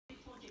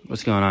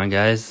What's going on,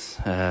 guys?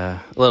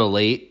 A little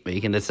late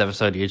making this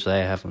episode. Usually I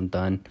have them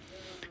done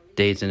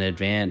days in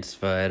advance,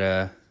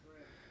 but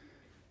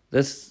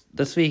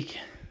this week,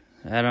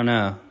 I don't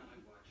know.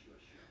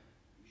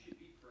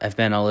 I've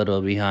been a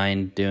little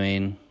behind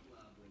doing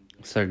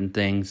certain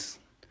things,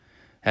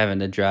 having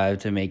to drive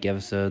to make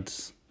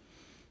episodes.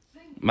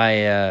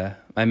 My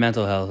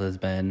mental health has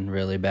been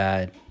really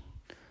bad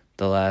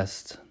the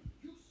last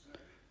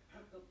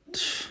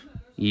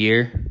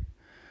year,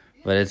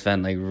 but it's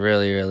been like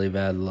really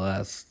bad the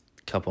last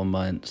couple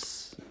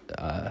months.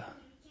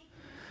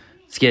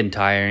 It's getting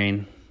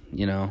tiring,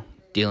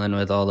 dealing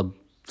with all the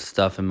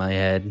stuff in my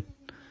head.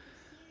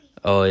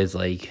 Always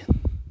like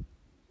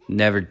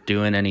never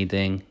doing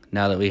anything.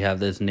 Now that we have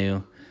this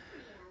new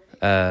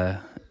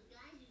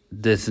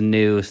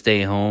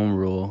stay home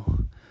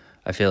rule,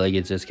 I feel like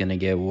it's just gonna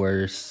get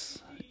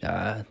worse.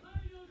 I'm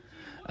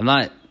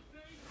not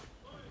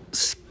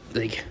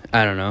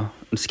I don't know.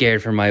 I'm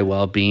scared for my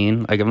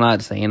well-being. I'm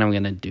not saying I'm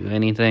gonna do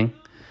anything,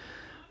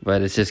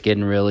 but it's just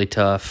getting really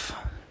tough.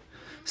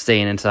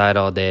 Staying inside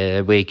all day.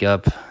 I wake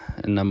up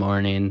in the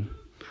morning,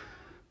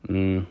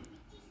 and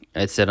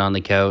I sit on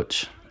the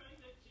couch,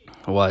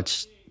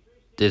 watch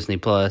Disney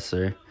Plus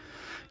or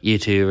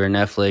YouTube or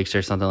Netflix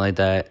or something like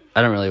that.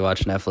 I don't really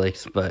watch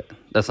Netflix, but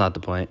that's not the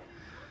point.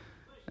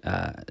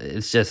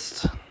 It's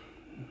just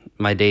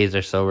my days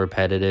are so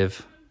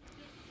repetitive.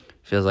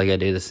 Feels like I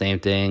do the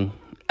same thing.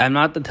 I'm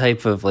not the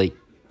type of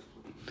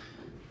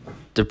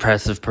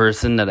depressive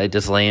person that I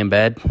just lay in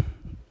bed,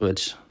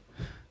 which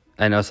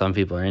I know some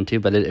people are into,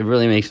 but it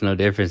really makes no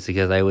difference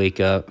because I wake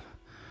up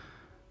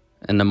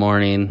in the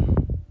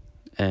morning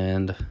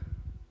and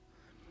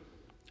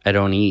I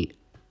don't eat.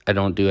 I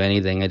don't do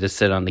anything. I just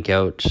sit on the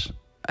couch.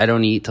 I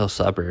don't eat till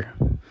supper.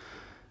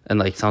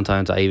 And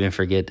sometimes I even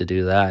forget to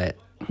do that.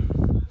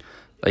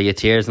 If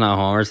Tier's not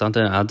home or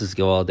something, I'll just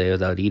go all day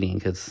without eating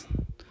because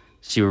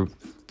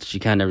she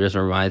kind of just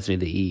reminds me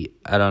to eat.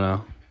 I don't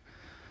know.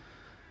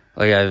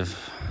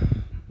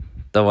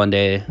 The one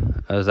day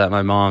I was at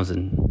my mom's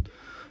and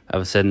I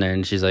was sitting there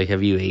and she's like,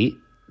 "Have you ate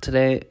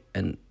today?"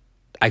 And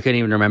I couldn't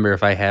even remember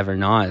if I have or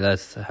not.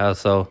 That's how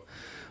so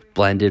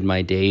blended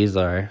my days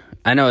are.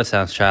 I know it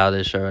sounds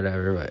childish or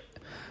whatever, but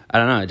I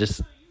don't know. I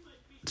just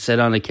sit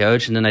on the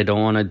couch and then I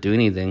don't want to do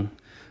anything.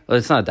 Well,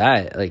 it's not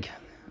that.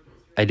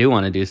 I do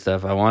want to do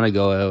stuff. I want to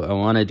go out. I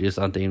want to do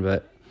something,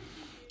 but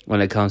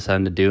when it comes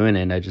time to doing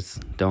it, I just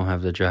don't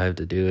have the drive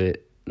to do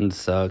it. It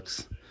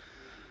sucks.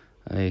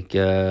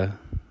 The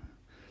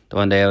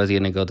one day I was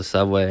going to go to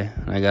Subway,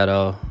 and I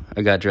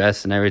got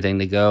dressed and everything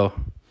to go.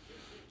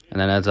 And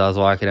then as I was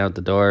walking out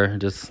the door, it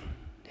just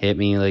hit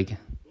me I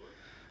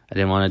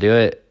didn't want to do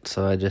it.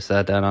 So I just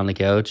sat down on the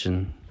couch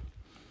and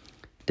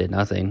did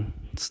nothing.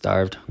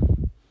 Starved.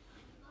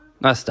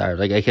 Not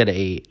starved. I could have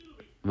ate,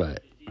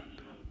 but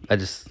I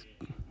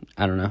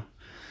don't know.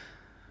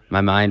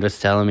 My mind was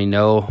telling me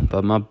no,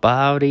 but my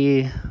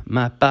body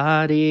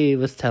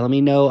was telling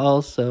me no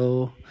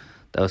also.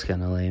 That was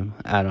kind of lame.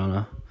 I don't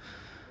know.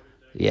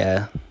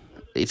 Yeah.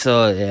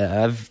 So,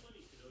 yeah,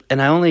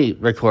 I only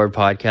record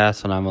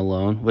podcasts when I'm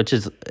alone, which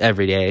is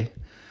every day.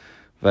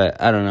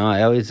 But I don't know.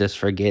 I always just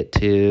forget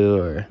to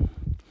or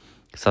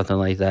something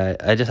like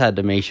that. I just had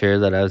to make sure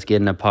that I was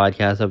getting a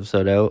podcast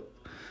episode out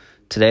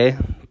today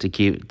to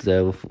keep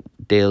to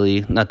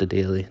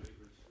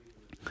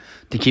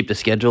keep the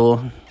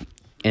schedule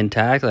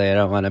intact. I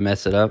don't want to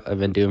mess it up. I've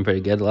been doing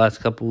pretty good the last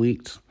couple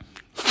weeks.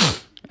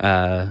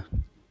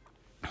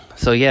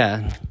 So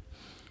yeah,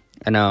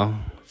 I know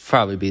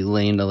probably be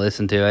lame to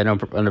listen to. I know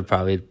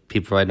probably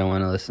people I don't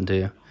want to listen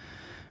to.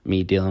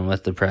 Me dealing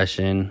with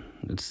depression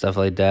and stuff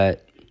like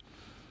that.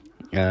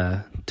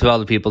 To all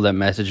the people that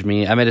messaged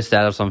me, I made a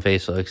status on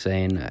Facebook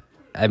saying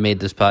I made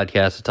this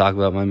podcast to talk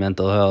about my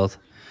mental health,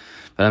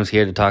 but I'm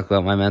scared to talk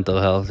about my mental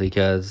health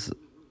because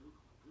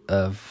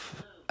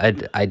I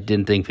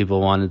didn't think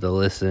people wanted to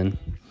listen.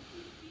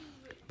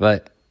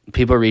 But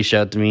people reached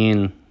out to me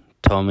and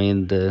told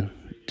me to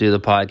do the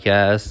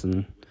podcast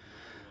and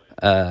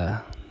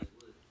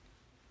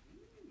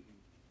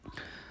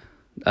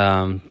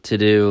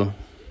to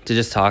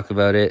just talk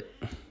about it.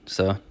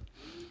 So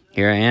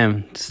here I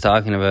am, just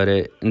talking about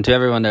it. And to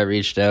everyone that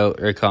reached out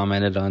or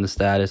commented on the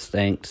status,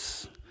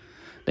 thanks.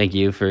 Thank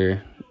you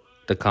for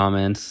the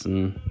comments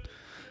and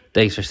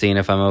thanks for seeing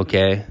if I'm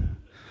okay.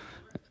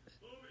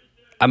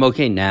 I'm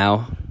okay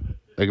now,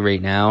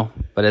 right now,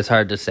 but it's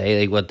hard to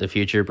say what the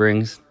future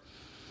brings.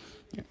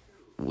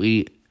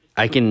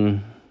 I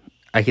can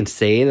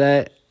say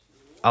that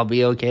I'll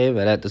be okay,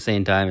 but at the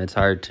same time, it's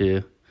hard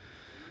to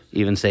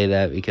even say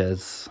that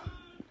because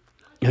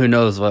who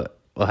knows what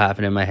will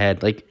happen in my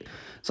head.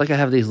 It's I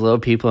have these little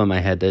people in my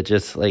head that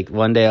just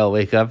one day I'll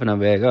wake up and I'll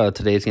be like, oh,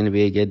 today's going to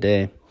be a good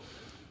day.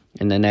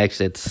 And the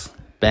next it's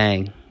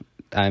bang,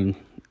 I'm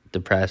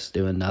depressed,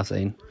 doing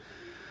nothing,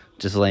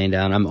 just laying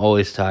down. I'm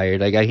always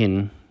tired.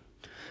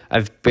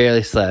 I've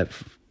barely slept.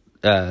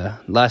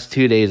 Last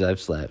 2 days I've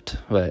slept,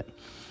 but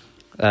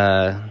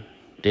the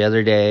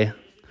other day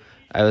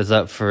I was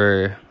up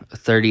for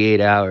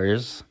 38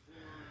 hours.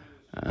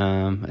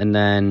 And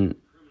then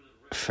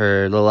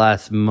for the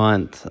last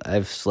month,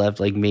 I've slept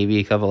like maybe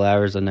a couple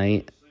hours a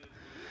night.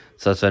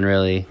 So it's been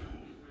really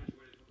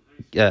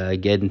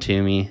getting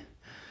to me.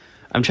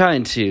 I'm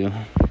trying to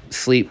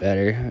sleep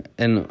better.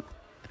 And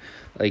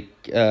like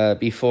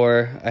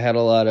before, I got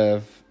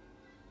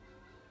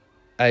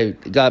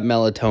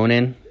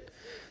melatonin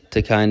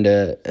to kind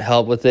of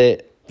help with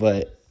it.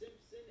 But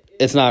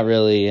it's not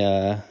really,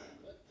 it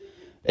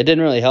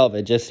didn't really help.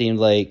 It just seemed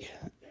like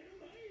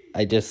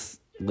I just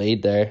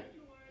laid there.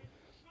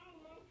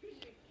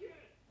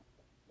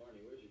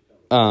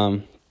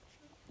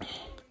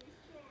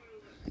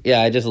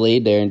 Yeah, I just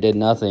laid there and did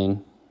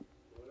nothing.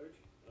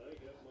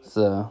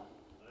 So,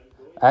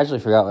 I actually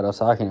forgot what I was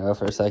talking about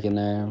for a second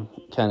there.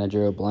 Kind of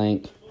drew a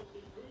blank.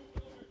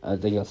 I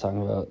think I was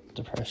talking about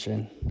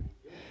depression.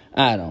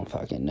 I don't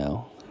fucking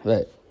know.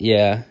 But,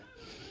 yeah.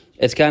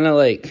 It's kind of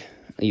like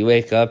you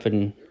wake up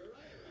and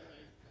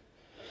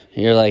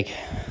you're like,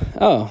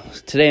 oh,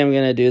 today I'm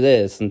going to do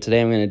this, and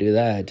today I'm going to do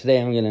that.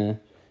 Today I'm going to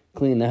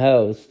clean the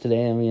house.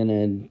 Today I'm going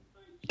to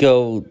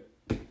go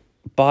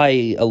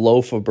buy a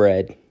loaf of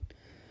bread.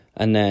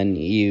 And then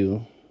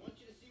you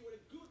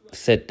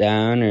sit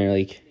down or,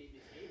 like,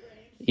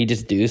 you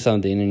just do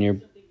something and your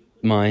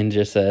mind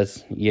just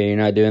says, yeah, you're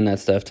not doing that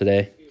stuff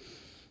today.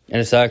 And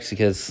it sucks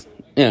because,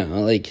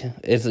 like,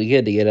 it's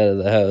good to get out of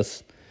the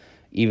house,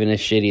 even as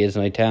shitty as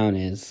my town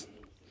is.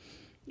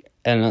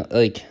 And,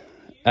 like,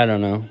 I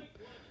don't know.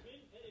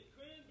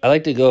 I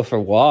like to go for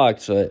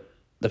walks, but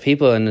the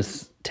people in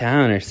this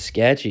town are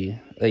sketchy.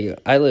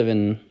 Like, I live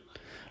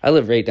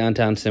right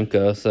downtown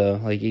Simcoe, so,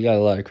 like, you got a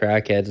lot of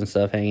crackheads and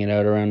stuff hanging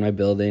out around my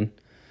building.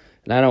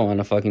 And I don't want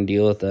to fucking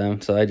deal with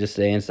them, so I just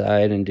stay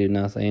inside and do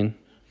nothing.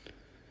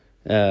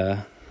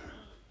 Yeah,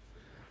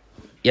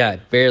 I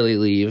barely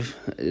leave.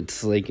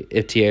 It's like,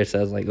 if Tierra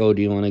says, like, oh,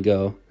 do you want to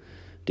go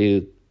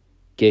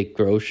get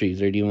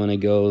groceries, or do you want to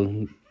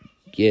go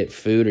get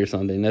food or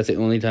something? That's the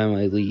only time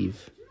I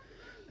leave.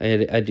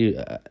 I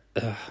do,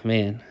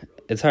 man,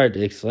 it's hard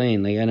to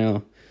explain. Like, I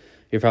know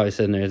you're probably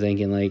sitting there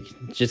thinking, like,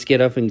 just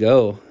get up and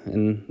go.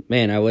 And,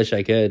 man, I wish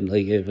I could.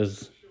 Like,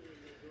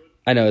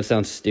 I know it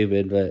sounds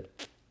stupid, but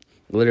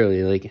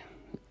literally, like,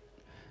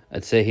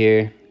 I'd sit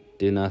here,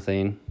 do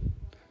nothing.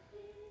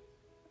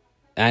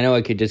 I know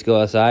I could just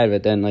go outside,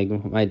 but then, like,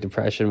 my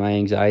depression, my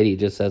anxiety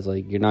just says,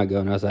 like, you're not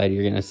going outside,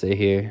 you're going to sit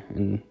here,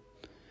 and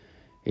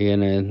you're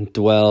going to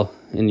dwell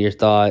in your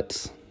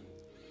thoughts.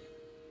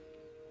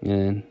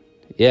 And,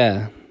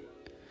 yeah.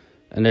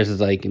 And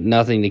there's, like,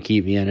 nothing to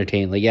keep me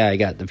entertained. Like, yeah, I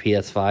got the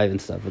PS5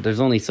 and stuff, but there's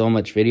only so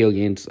much video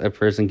games a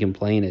person can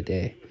play in a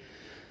day.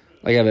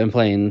 Like, I've been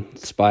playing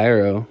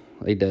Spyro,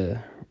 like, the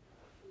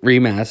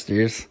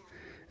remasters,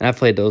 and I've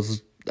played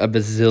those a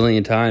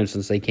bazillion times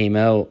since they came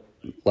out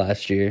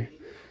last year.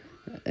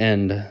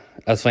 And I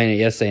was playing it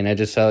yesterday, and I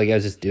just felt like I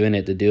was just doing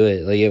it to do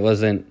it. Like,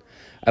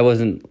 I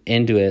wasn't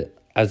into it.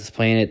 I was just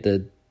playing it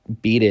to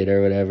beat it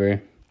or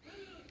whatever.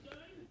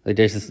 Like,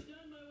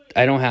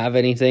 I don't have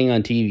anything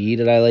on TV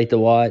that I like to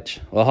watch.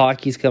 Well,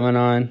 hockey's coming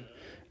on,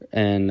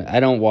 and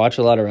I don't watch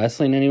a lot of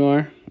wrestling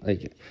anymore.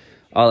 Like,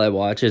 all I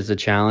watch is The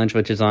Challenge,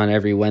 which is on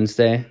every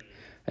Wednesday,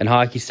 and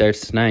hockey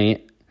starts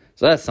tonight,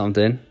 so that's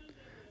something.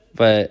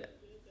 But,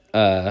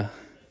 yeah,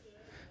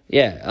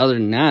 other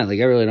than that, like,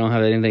 I really don't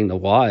have anything to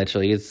watch.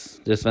 Like, it's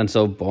just been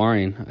so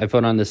boring. I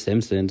put on The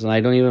Simpsons, and I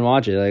don't even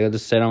watch it. Like, I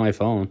just sit on my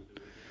phone,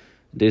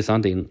 do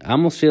something. I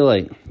almost feel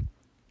like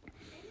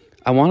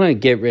I want to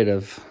get rid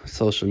of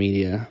social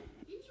media.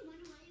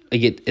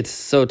 Like, it's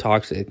so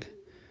toxic.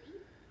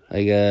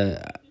 Like,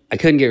 I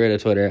couldn't get rid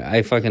of Twitter.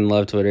 I fucking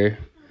love Twitter.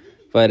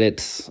 But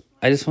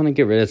I just want to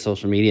get rid of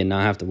social media and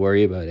not have to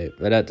worry about it.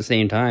 But at the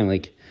same time,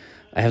 like,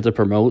 I have to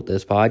promote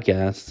this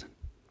podcast.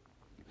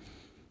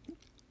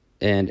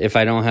 And if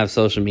I don't have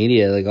social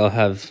media, like,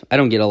 I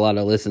don't get a lot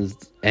of listens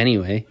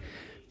anyway.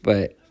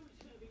 But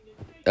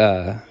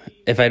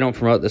if I don't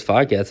promote this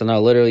podcast, then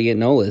I'll literally get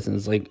no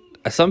listens. Like,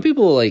 some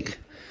people, like,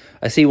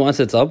 I see once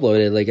it's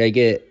uploaded, like, I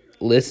get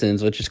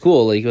listens, which is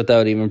cool, like,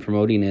 without even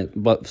promoting it.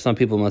 But some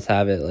people must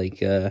have it,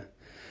 like,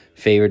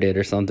 favored it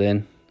or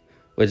something,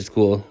 which is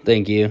cool.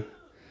 Thank you.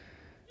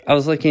 I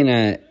was looking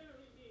at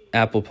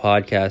Apple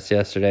Podcasts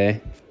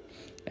yesterday,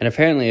 and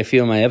apparently a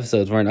few of my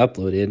episodes weren't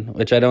uploaded,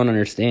 which I don't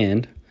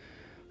understand.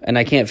 And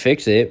I can't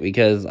fix it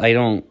because I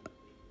don't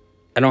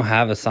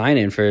have a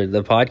sign-in for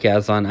the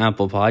podcast on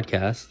Apple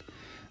Podcasts.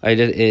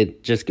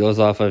 It just goes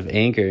off of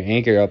Anchor.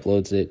 Anchor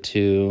uploads it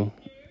to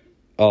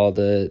all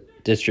the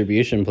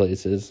distribution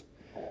places.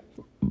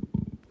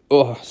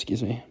 Oh,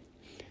 excuse me.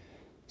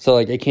 So,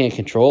 like, I can't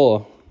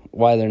control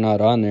why they're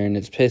not on there, and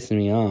it's pissing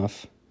me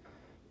off.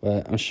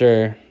 But I'm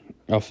sure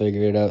I'll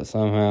figure it out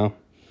somehow.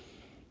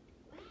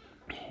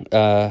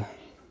 Yeah,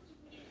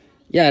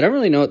 I don't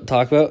really know what to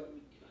talk about.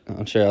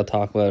 I'm sure I'll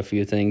talk about a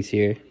few things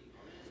here.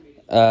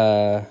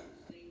 Sorry,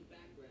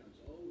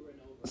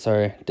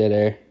 dead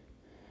air.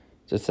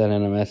 Just sent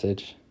in a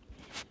message.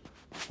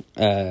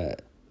 I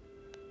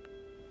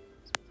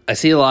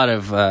see a lot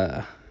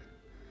of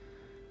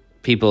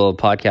people,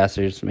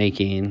 podcasters,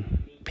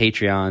 making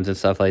Patreons and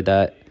stuff like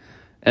that.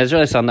 And it's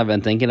really something I've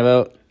been thinking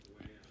about.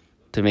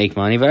 to make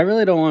money, but I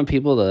really don't want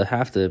people to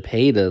have to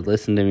pay to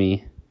listen to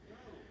me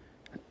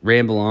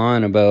ramble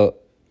on about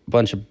a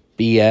bunch of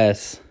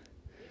BS.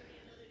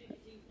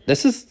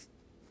 This is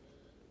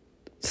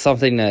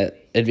something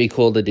that it'd be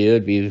cool to do.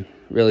 It'd be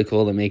really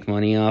cool to make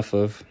money off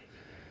of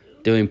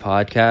doing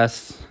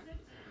podcasts,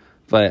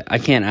 but I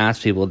can't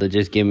ask people to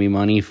just give me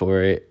money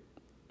for it.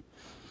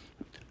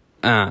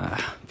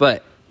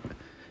 But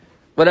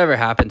whatever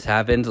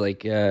happens.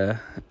 Like,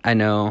 I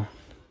know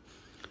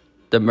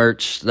the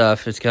merch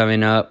stuff is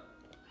coming up.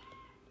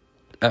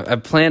 I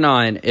plan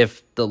on,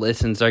 if the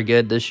listens are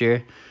good this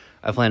year,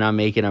 I plan on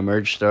making a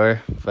merch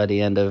store by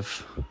the end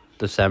of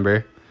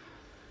December,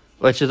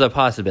 which is a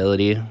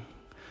possibility.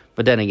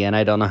 But then again,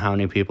 I don't know how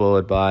many people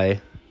would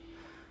buy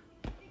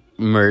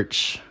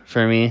merch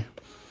for me.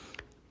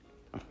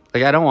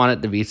 Like, I don't want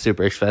it to be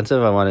super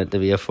expensive. I want it to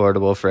be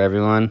affordable for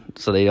everyone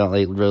so they don't,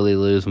 like, really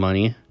lose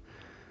money.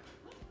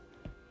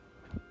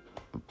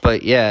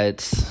 But, yeah,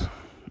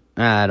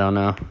 I don't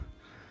know.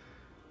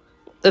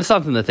 It's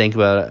something to think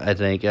about, I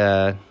think.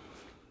 I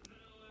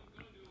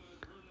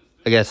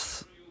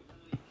guess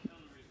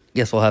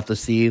we'll have to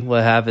see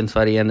what happens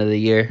by the end of the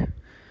year.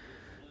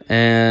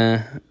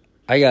 And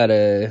I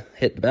gotta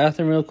hit the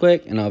bathroom real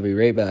quick, and I'll be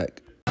right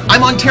back.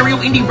 I'm Ontario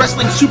indie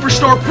wrestling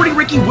superstar Pretty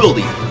Ricky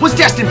Wilde, was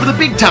destined for the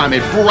big time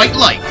at Bright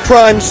Light.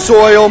 Prime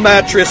soil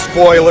mattress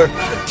spoiler,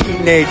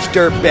 teenage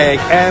dirtbag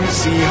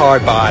MC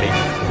Hardbody.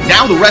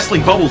 Now the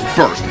wrestling bubbles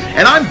burst,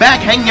 and I'm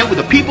back hanging out with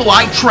the people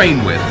I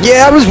train with.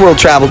 Yeah, I was world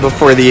traveled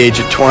before the age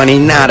of 20,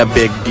 not a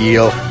big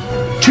deal.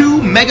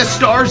 2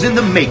 megastars in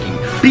the making,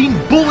 being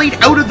bullied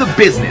out of the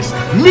business.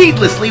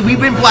 Needlessly,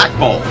 we've been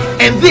blackballed,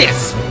 and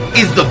this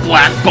is the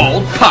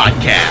Blackballed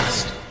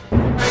Podcast.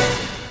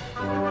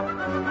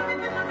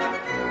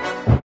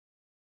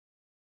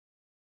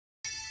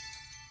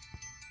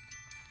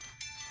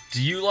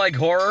 Do you like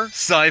horror,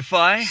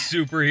 sci-fi,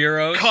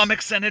 superheroes,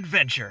 comics, and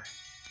adventure?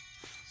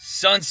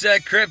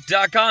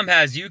 SunsetCrypt.com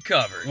has you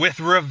covered. With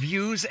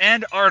reviews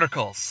and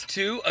articles.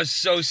 2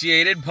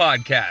 associated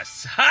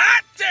podcasts.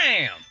 Hot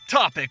damn!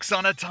 Topics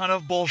on a ton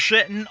of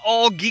bullshit and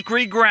all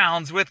geekery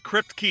grounds with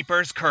Crypt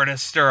Keepers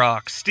Curtis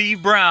Sturrock,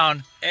 Steve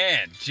Brown,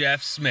 and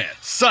Jeff Smith.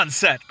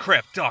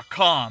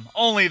 SunsetCrypt.com.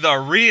 Only the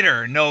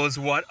reader knows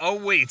what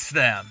awaits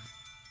them.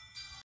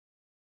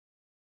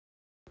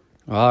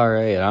 All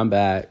right, I'm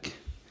back.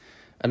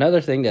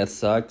 Another thing that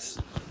sucks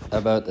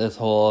about this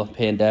whole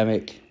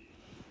pandemic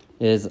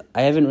is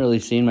I haven't really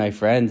seen my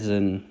friends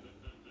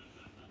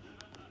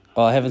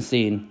I haven't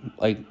seen,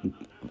 I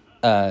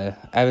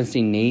haven't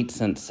seen Nate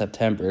since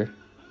September,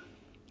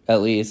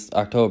 at least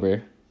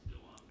October.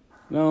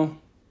 No,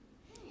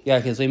 yeah,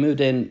 because we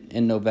moved in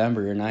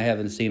November, and I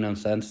haven't seen him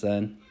since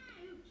then,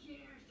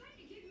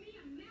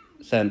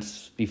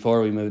 since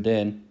before we moved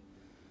in,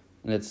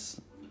 and it's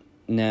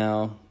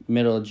now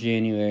middle of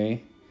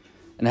January.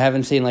 And I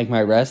haven't seen,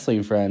 my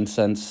wrestling friends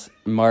since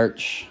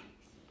March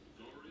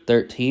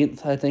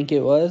 13th, I think it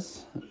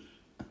was.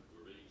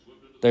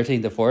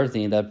 13th to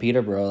 14th at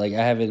Peterborough. I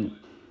haven't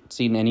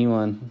seen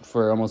anyone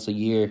for almost a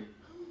year.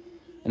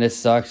 And it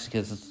sucks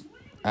because,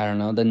 I don't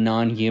know, the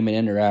non-human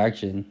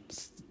interaction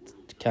is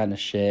kind of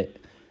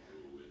shit.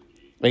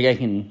 I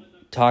can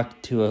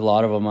talk to a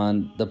lot of them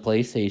on the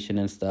PlayStation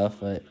and stuff,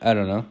 but I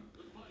don't know.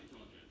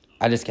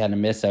 I just kind of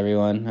miss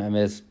everyone. I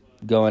miss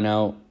going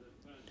out.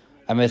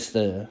 I miss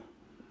the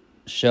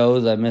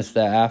shows. I miss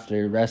the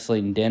after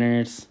wrestling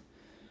dinners.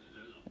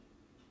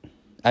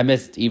 I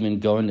missed even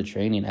going to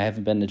training. I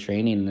haven't been to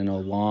training in a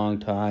long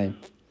time.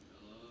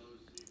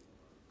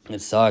 It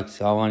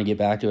sucks. I want to get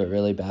back to it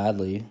really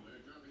badly.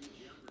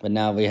 But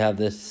now we have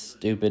this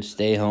stupid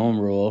stay-home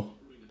rule.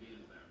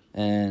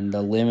 And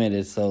the limit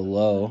is so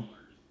low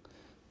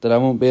that I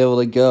won't be able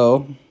to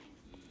go.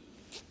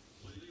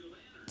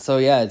 So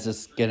yeah, it's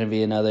just going to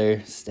be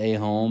another stay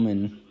home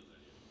and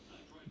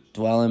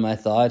dwell in my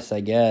thoughts,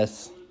 I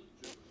guess.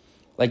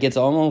 It's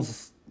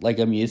almost like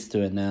I'm used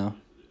to it now.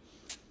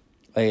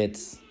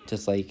 It's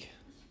just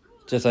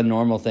just a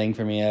normal thing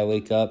for me. I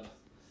wake up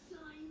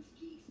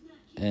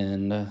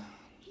and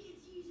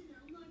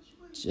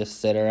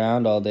just sit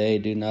around all day,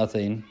 do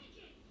nothing.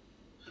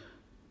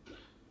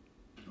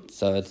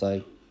 So it's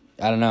I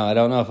don't know. I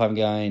don't know if I'm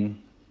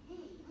going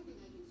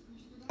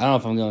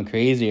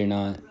crazy or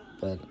not,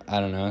 but I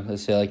don't know. I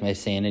just feel like my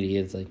sanity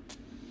is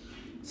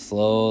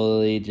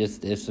slowly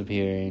just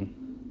disappearing.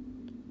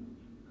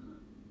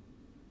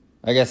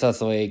 I guess that's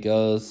the way it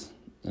goes.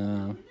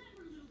 Yeah,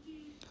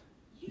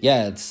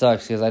 it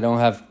sucks because I don't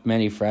have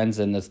many friends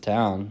in this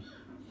town.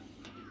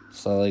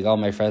 So, all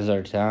my friends are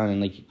in town,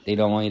 and, they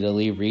don't want you to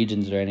leave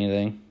regions or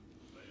anything.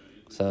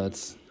 So,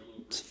 it's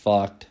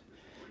fucked.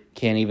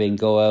 Can't even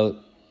go out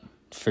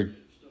for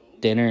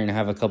dinner and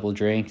have a couple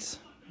drinks.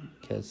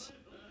 Because,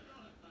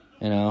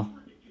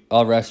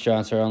 all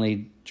restaurants are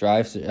only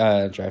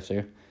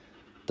drive-through,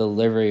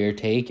 delivery or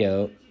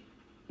takeout.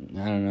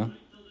 I don't know.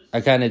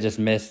 I kind of just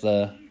miss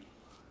the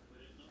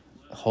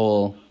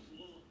whole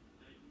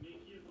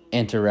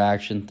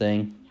interaction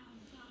thing.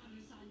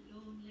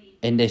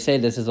 And they say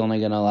this is only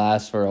going to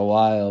last for a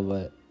while,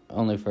 but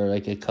only for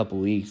like a couple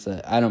weeks.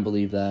 I don't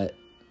believe that.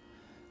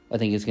 I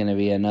think it's going to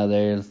be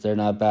another, they're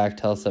not back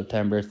till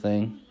September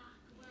thing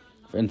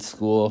in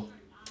school.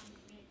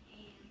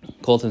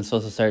 Colton's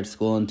supposed to start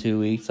school in 2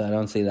 weeks. I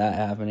don't see that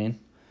happening.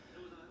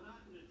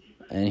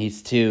 And he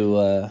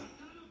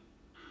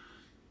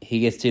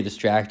gets too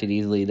distracted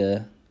easily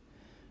to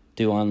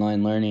do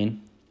online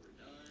learning.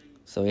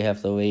 So we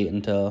have to wait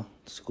until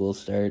school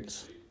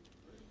starts.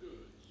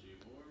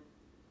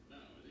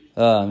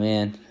 Oh,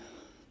 man.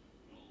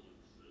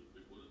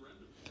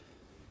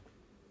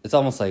 It's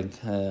almost like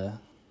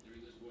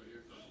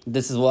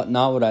this is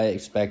not what I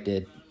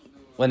expected.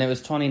 When it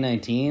was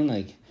 2019,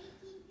 like,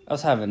 I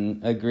was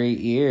having a great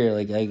year.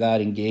 Like, I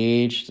got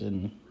engaged,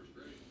 and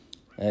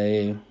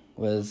I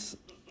was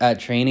at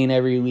training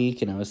every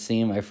week, and I was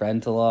seeing my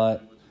friends a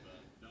lot.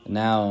 And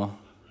now,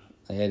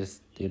 like, I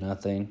just do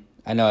nothing.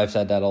 I know I've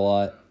said that a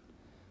lot.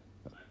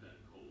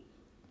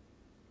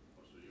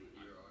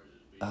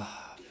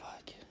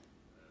 Fuck.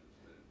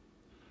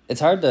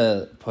 It's hard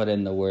to put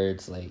into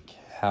words, like,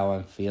 how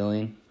I'm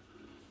feeling.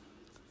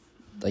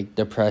 Like,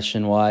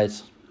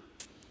 depression-wise.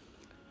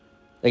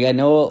 Like, I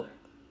know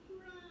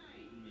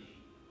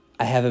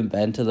I haven't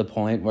been to the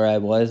point where I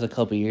was a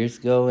couple years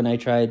ago when I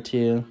tried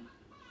to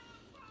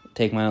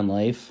take my own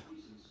life.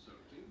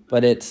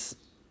 But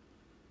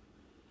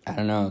I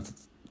don't know, it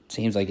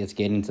seems like it's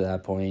getting to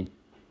that point.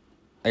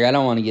 Like, I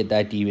don't want to get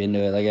that deep into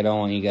it. Like, I don't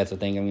want you guys to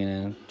think I'm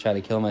going to try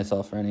to kill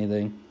myself or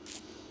anything.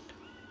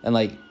 And,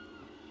 like,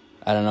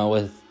 I don't know,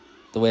 with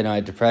the way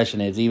my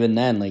depression is, even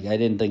then, like, I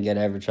didn't think I'd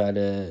ever try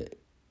to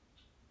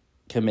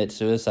commit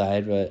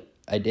suicide, but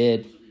I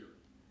did.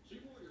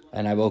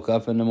 And I woke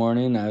up in the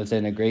morning, I was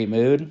in a great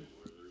mood,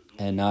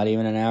 and not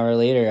even an hour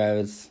later,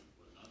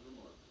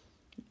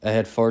 I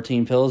had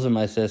 14 pills in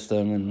my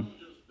system, and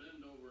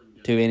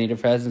 2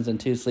 antidepressants and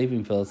 2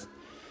 sleeping pills.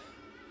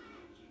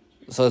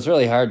 So it's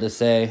really hard to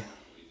say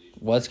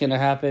what's going to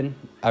happen.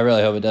 I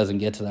really hope it doesn't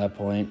get to that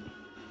point.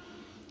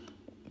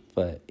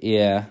 But,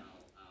 yeah.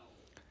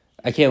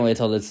 I can't wait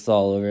till this is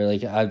all over.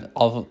 Like,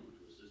 I'll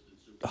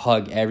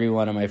hug every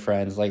one of my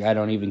friends. Like, I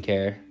don't even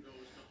care.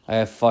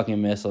 I fucking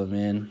miss them,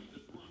 man.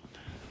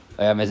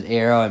 Like, I miss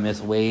Arrow. I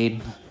miss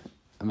Wade.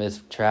 I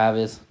miss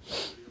Travis.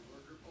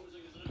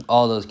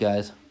 All those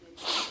guys.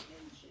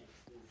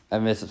 I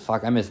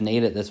miss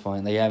Nate at this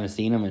point. Like, I haven't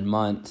seen him in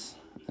months.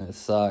 And it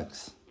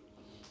sucks.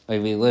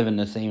 Like, we live in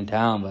the same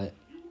town, but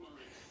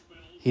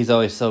he's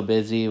always so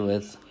busy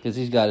because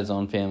he's got his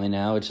own family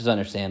now, which is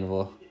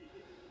understandable.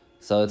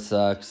 So it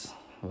sucks,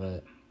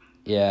 but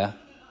yeah.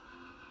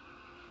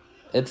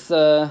 It's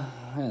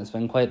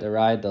been quite the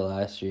ride the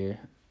last year.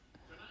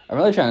 I'm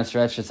really trying to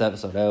stretch this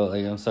episode out.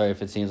 Like, I'm sorry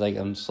if it seems like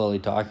I'm slowly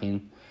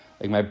talking.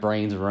 Like, my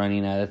brain's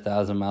running at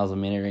 1,000 miles a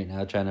minute right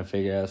now trying to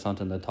figure out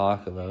something to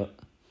talk about.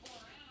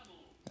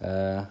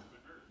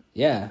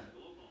 Yeah.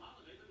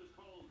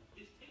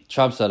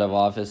 Trump's out of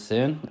office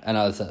soon. I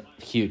know it's a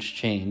huge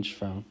change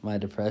from my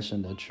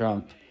depression to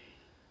Trump.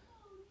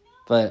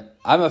 But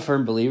I'm a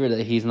firm believer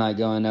that he's not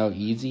going out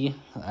easy.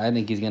 I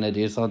think he's going to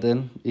do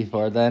something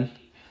before then.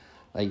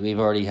 Like, we've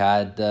already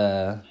had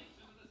the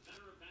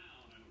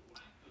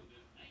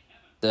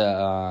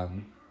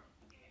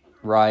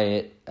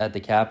riot at the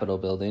Capitol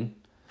building,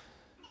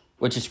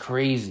 which is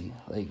crazy.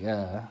 Like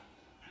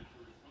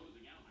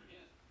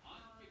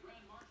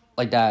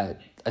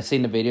that. I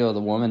seen the video of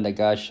the woman that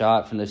got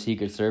shot from the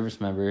Secret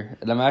Service member,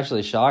 and I'm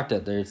actually shocked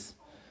that there's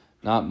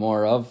not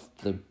more of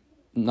them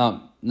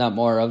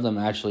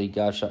actually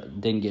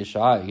didn't get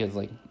shot, because,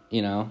 like,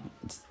 you know,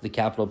 it's the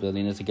Capitol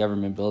building, it's a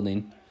government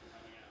building.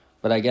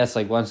 But I guess,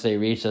 like, once they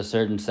reached a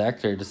certain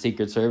sector, the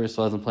Secret Service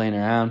wasn't playing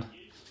around.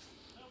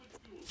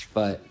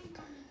 But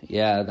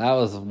yeah, that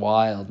was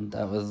wild.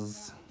 That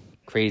was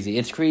crazy.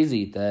 It's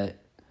crazy that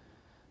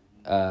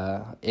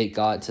it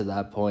got to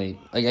that point.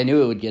 Like, I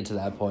knew it would get to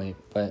that point,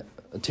 but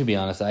to be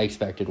honest, I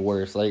expected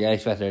worse. Like, I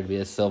expected there to be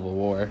a civil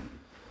war.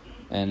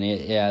 And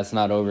it's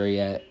not over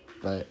yet,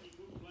 but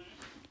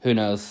who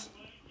knows?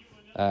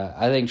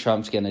 I think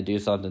Trump's going to do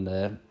something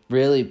to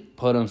really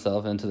put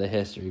himself into the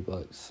history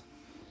books.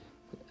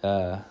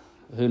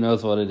 Who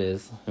knows what it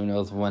is? Who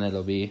knows when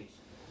it'll be?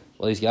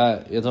 Well, he's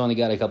only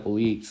got a couple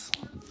weeks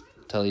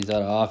till he's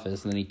out of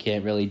office, and then he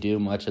can't really do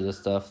much of the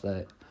stuff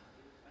that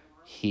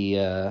he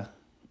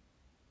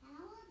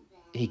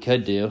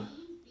could do.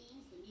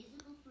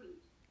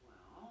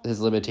 His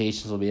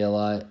limitations will be a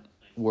lot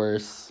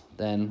worse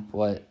than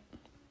what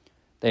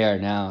they are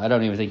now. I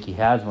don't even think he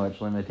has much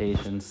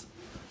limitations.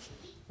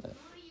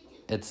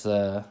 It's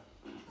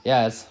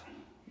it's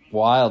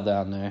wild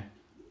down there.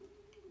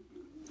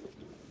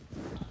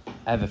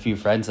 I have a few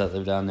friends that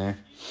live down there.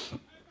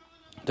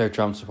 They're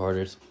Trump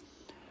supporters,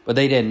 but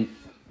they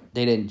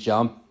didn't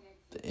jump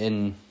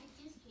in.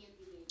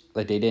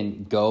 Like, they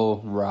didn't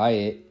go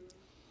riot.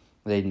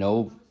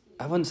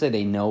 I wouldn't say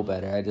they know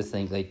better. I just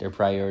think, like, their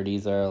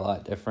priorities are a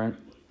lot different.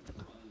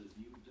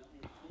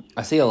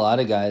 I see a lot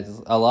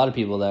of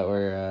people that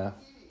were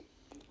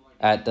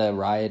at the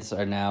riots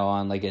are now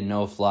on, like, a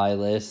no-fly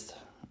list.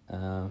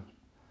 A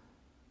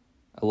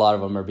lot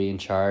of them are being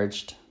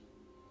charged.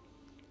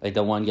 Like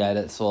the one guy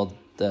that stole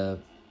the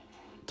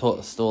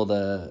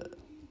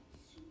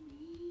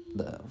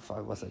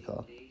fuck, what's it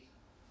called?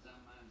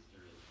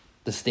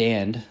 The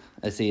Stand.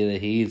 I see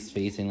that he's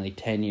facing like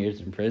 10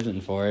 years in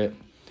prison for it.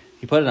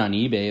 He put it on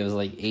eBay. It was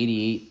like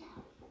 88.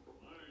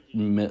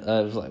 It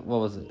was like,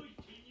 what was it?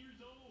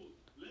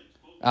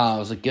 Oh, it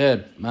was a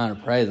good amount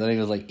of price. I think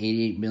it was like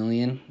 88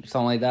 million or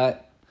something like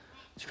that.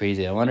 It's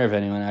crazy. I wonder if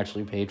anyone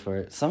actually paid for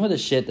it. Some of the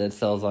shit that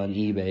sells on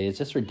eBay is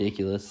just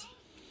ridiculous.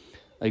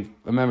 Like,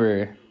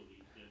 remember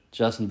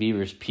Justin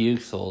Bieber's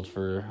puke sold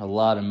for a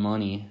lot of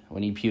money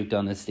when he puked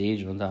on the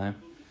stage one time.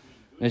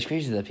 And it's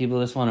crazy that people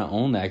just want to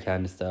own that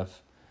kind of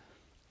stuff.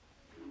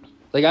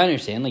 Like, I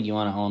understand, like, you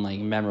want to own, like,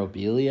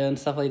 memorabilia and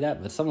stuff like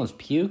that, but someone's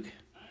puke?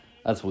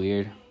 That's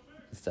weird.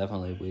 It's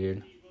definitely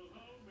weird.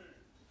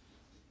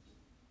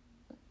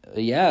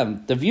 Yeah,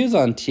 the views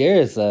on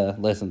Tier's,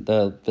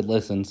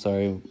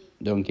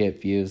 don't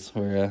get views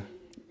for a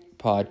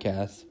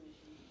podcast.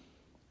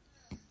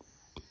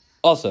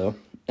 Also,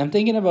 I'm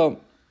thinking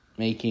about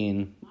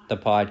making the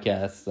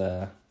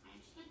podcast,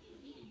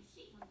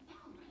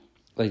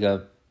 like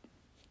a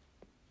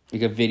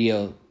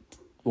video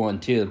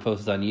one too that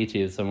posts on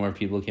YouTube so more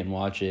people can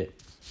watch it.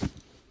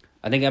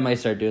 I think I might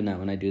start doing that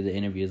when I do the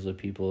interviews with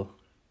people.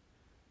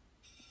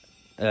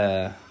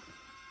 Yeah,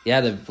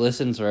 the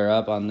listens were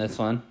up on this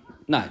one.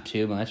 Not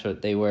too much,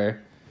 but they were.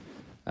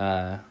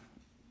 I'm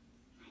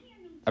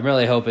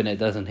really hoping it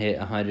doesn't hit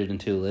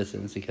 102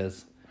 listens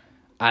because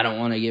I don't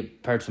want to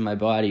get parts of my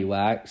body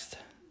waxed.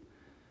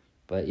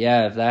 But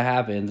yeah, if that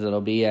happens,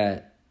 it'll be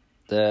at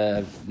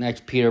the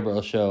next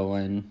Peterborough show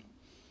when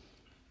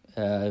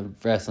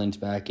wrestling's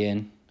back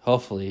in.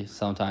 Hopefully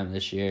sometime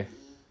this year.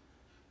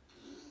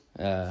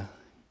 Yeah,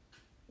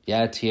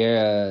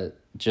 Tierra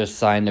just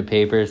signed the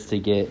papers to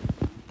get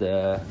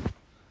the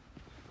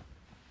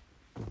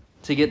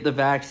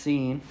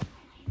vaccine.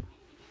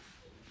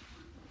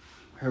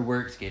 Her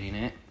work's getting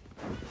it.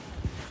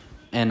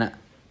 And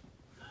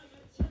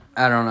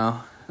I don't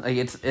know. Like,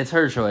 it's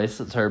her choice.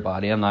 It's her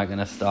body. I'm not going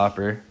to stop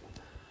her.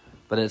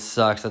 But it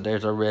sucks that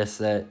there's a risk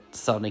that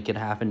something could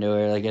happen to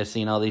her. Like, I've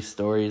seen all these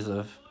stories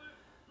of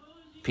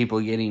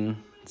people getting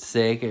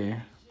sick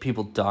or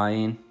people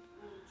dying.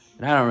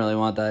 And I don't really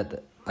want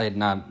that. Like,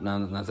 not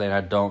saying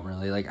I don't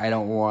really. Like, I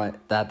don't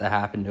want that to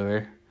happen to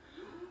her.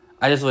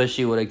 I just wish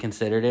she would have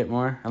considered it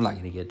more. I'm not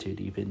going to get too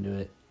deep into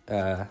it.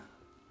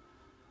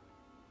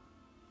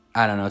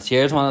 I don't know.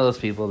 Sierra's one of those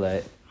people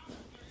that,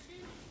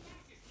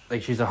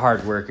 like, she's a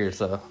hard worker,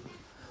 so,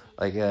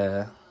 like,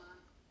 a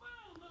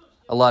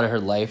lot of her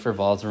life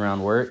revolves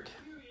around work.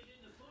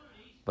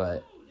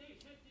 But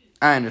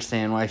I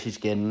understand why she's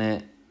getting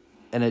it,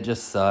 and it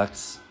just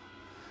sucks.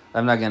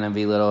 I'm not going to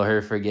belittle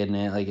her for getting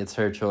it, like it's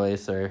her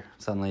choice or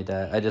something like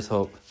that. I just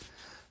hope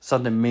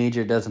something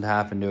major doesn't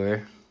happen to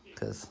her,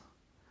 because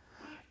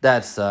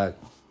that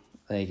sucked.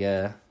 Like,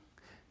 I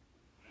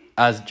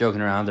was joking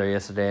around there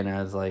yesterday, and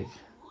I was like,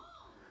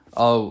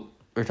 oh,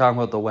 we're talking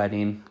about the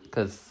wedding,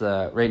 because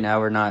right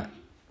now we're not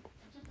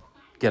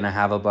going to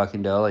have a buck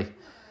and doe. Like,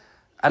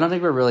 I don't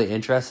think we're really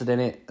interested in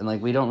it, and, like,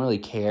 we don't really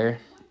care,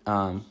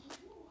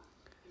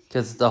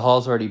 because the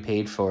hall's already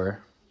paid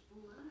for,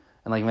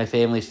 and, like, my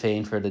family's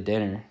paying for the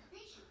dinner.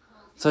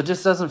 So it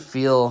just doesn't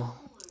feel,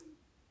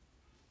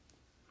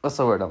 what's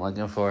the word I'm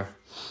looking for?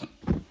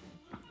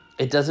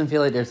 It doesn't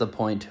feel like there's a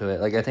point to it.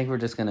 Like, I think we're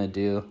just going to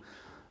do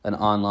an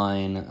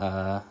online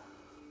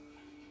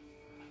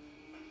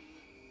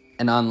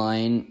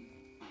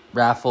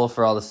raffle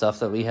for all the stuff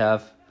that we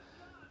have.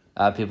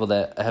 People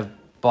that have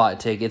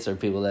bought tickets or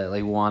people that,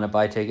 like, want to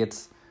buy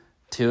tickets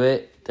to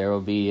it. There will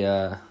be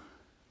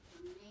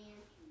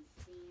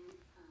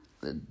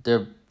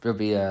there'll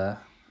be a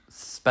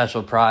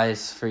special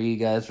prize for you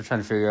guys. We're trying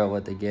to figure out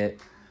what to get.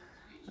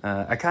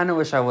 I kind of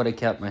wish I would have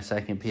kept my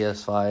second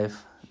PS5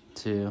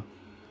 to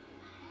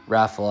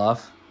raffle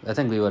off. I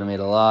think we would have made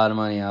a lot of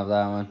money off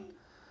that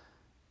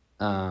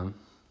one.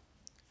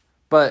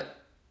 But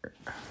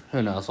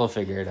who knows? We'll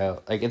figure it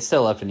out. Like, it's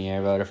still up in the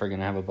air about if we're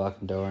gonna have a buck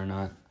and doe or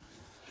not.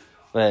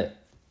 But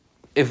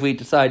if we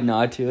decide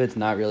not to, it's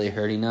not really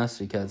hurting us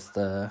because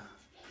the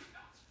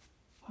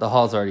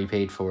hall's already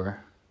paid for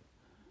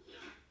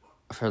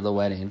the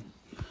wedding.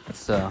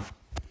 So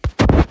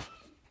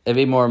it'd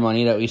be more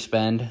money that we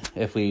spend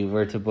if we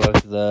were to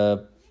book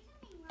the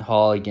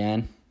hall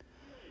again,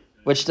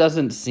 which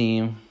doesn't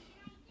seem,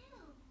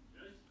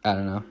 I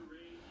don't know.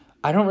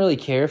 I don't really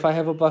care if I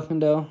have a buck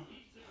and doe.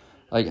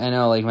 Like, I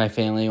know, like, my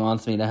family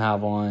wants me to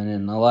have one,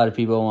 and a lot of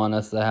people want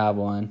us to have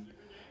one.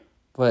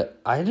 But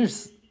I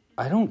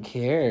don't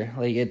care.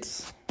 Like,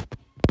 it's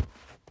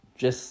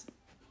just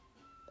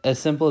as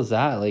simple as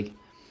that. Like,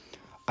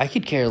 I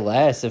could care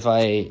less if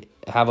I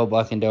have a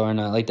buck and doe or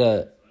not. Like,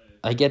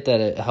 I get that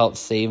it helps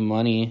save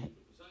money.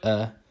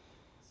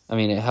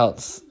 It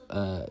helps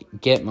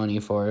get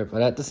money for it.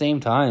 But at the same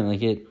time,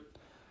 like, it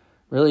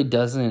really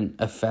doesn't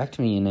affect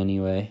me in any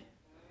way.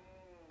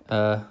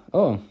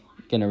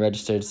 Gonna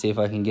register to see if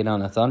I can get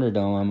on a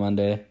Thunderdome on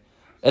Monday.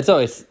 It's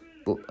always,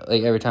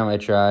 like, every time I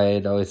try,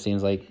 it always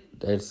seems like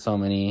there's so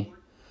many,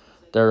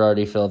 they're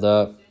already filled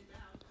up.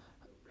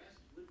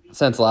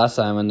 since last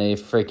time when they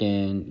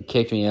freaking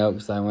kicked me out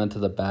because I went to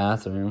the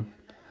bathroom.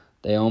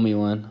 They owe me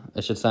one.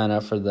 I should sign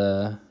up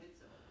for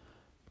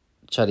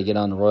try to get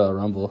on the Royal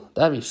Rumble.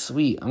 That'd be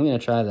sweet. I'm going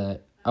to try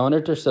that. I wonder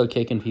if they're still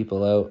kicking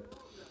people out.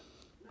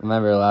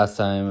 Remember last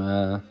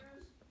time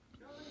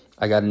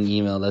I got an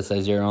email that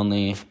says you're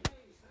only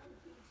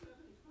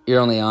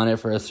on it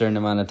for a certain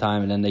amount of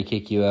time, and then they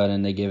kick you out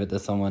and they give it to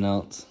someone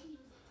else.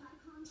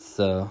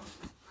 So,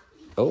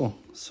 oh,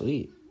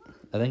 sweet.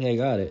 I think I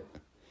got it.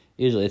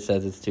 Usually it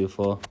says it's too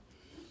full.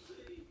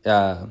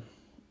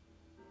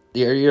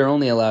 You're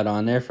only allowed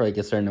on there for like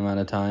a certain amount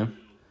of time.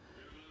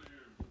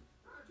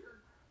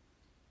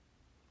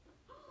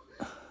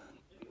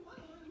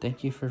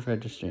 Thank you for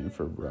registering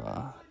for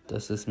Raw.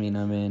 Does this mean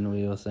I'm in?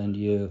 We will send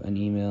you an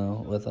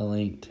email with a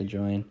link to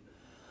join.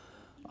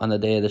 On the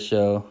day of the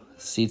show,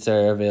 seats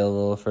are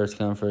available first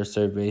come, first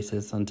served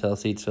basis until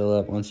seats fill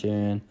up. Once you're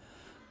in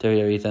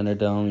WWE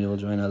Thunderdome, you will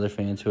join other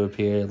fans who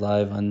appear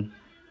live on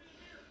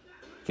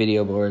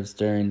video boards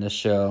during the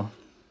show.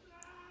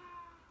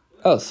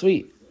 Oh,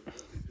 sweet.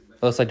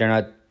 Looks like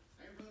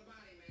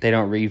they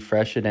don't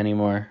refresh it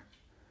anymore.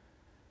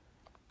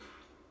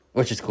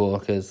 Which is cool,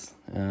 because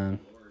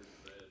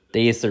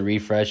they used to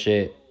refresh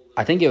it.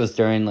 I think it was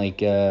during,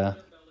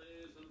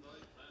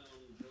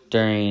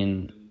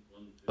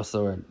 what's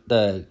the word?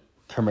 The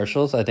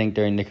commercials. I think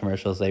during the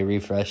commercials they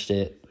refreshed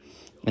it.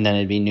 And then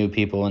it'd be new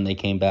people when they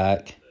came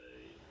back.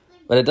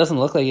 But it doesn't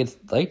look like it's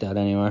like that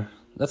anymore.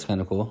 That's kind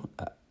of cool.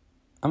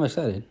 I'm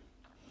excited.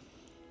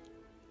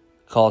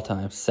 Call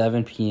time,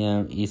 7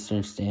 p.m.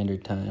 Eastern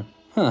Standard Time.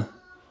 Huh.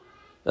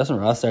 Doesn't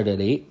Raw start at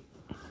 8?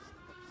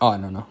 Oh, I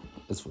don't know.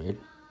 It's weird.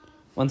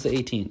 When's the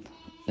 18th?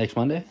 Next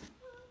Monday?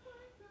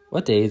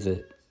 What day is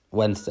it?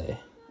 Wednesday.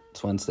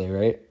 It's Wednesday,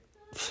 right?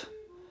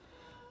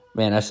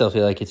 Man, I still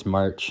feel like it's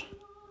March.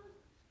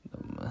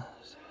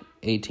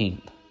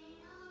 18th.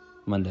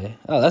 Monday.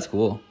 Oh, that's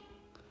cool.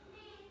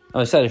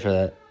 I'm excited for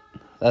that.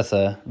 That's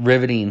a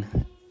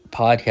riveting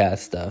podcast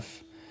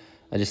stuff.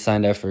 I just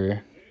signed up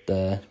for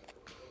the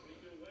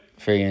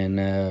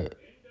friggin'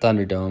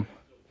 Thunderdome.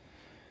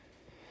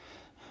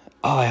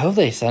 Oh, I hope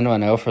they send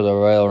one out for the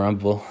Royal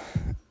Rumble.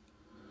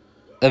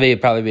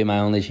 That'd probably be my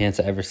only chance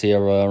to ever see a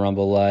Royal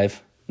Rumble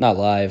live. Not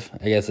live.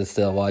 I guess it's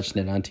still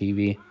watching it on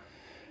TV.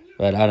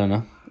 But I don't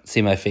know.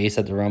 See my face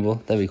at the Rumble.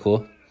 That'd be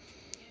cool.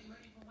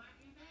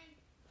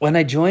 When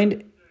I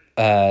joined,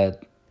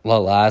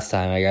 last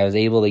time, I was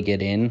able to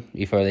get in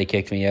before they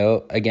kicked me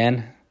out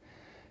again.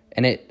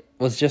 And it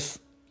was just,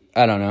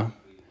 I don't know.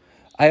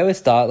 I always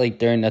thought,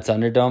 during the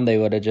Thunderdome, they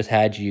would have just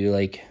had you,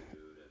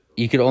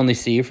 you could only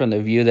see from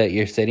the view that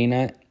you're sitting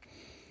at.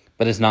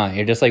 But it's not.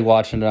 You're just,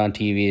 watching it on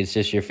TV. It's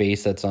just your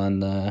face that's on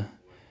the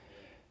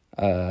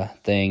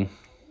thing.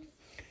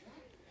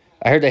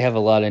 I heard they have a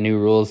lot of new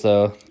rules,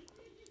 though.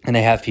 And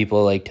they have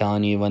people,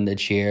 telling you when to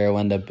cheer,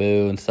 when to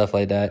boo, and stuff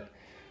like that.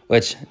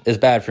 Which is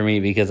bad for me,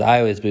 because I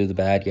always boo the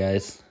bad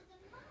guys.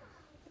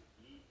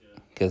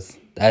 Because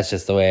that's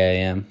just the way I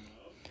am.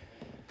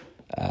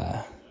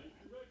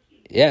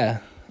 Yeah.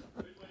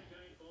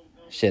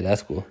 Shit,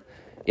 that's cool.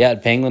 Yeah,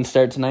 the Penguins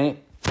start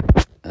tonight.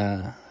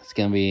 It's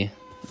gonna be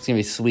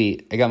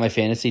sweet. I got my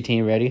fantasy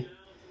team ready.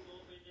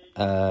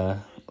 Let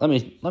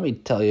me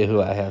tell you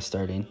who I have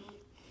starting.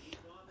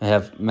 I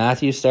have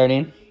Matthew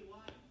starting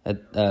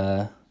at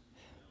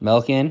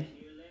Melkin,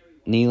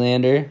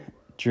 Nylander,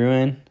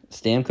 Druin,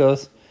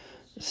 Stamkos,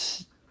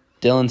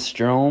 Dylan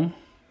Strome.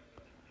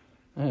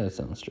 Oh, that's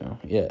Dylan Strome.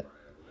 Yeah,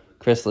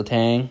 Chris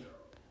Letang,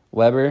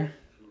 Weber.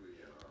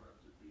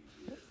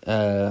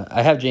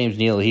 I have James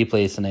Neal. He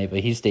plays tonight, but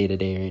he's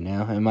day-to-day right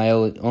now. And my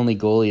only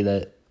goalie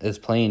that is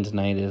playing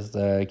tonight is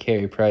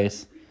Carey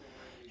Price.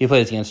 He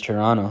plays against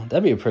Toronto.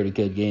 That'd be a pretty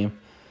good game.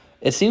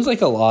 It seems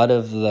like a lot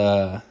of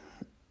the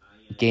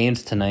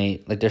games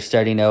tonight, they're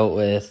starting out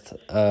with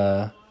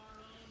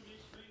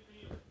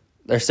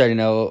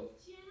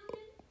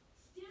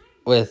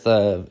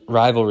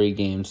rivalry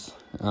games.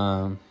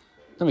 Let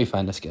me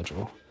find the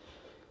schedule.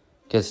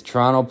 Because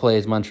Toronto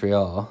plays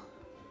Montreal.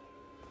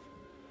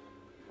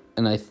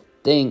 And I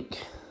think,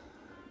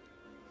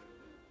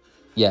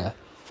 yeah,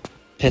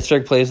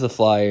 Pittsburgh plays the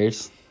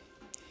Flyers.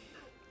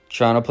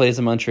 Toronto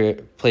plays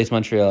Montreal.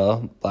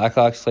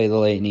 Blackhawks play the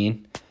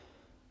Lightning.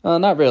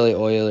 Not really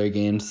Oiler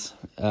games.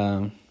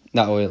 Not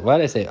Oilers. Why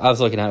did I say? I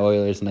was looking at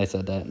Oilers and I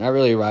said that. Not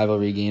really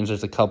rivalry games.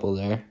 There's a couple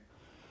there.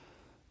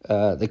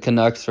 The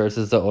Canucks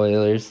versus the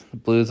Oilers.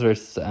 Blues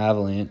versus the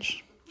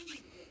Avalanche.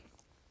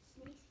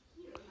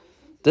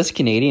 This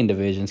Canadian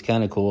division's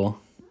kind of cool.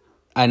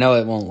 I know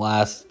it won't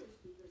last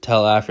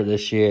till after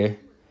this year,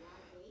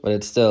 but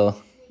it's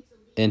still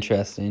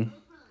interesting.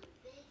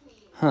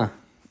 Huh.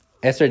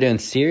 I guess they're doing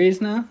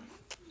series now?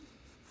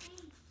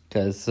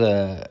 Because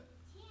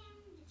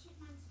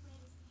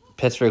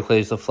Pittsburgh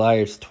plays the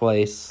Flyers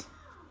twice.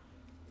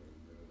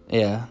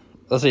 Yeah.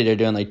 Looks like they're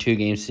doing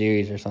 2-game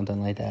series or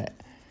something like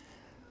that.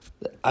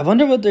 I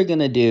wonder what they're going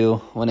to do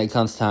when it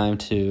comes time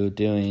to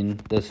doing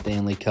the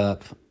Stanley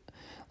Cup.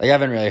 I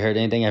haven't really heard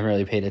anything. I haven't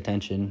really paid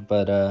attention.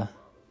 But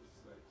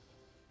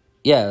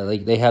yeah,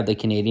 like they have the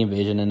Canadian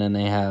division, and then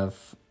they have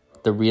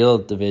the real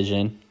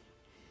division.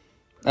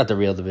 Not the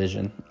real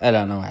division. I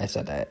don't know why I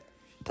said that.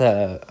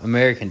 The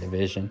American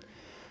division.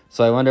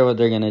 So I wonder what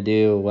they're going to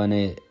do when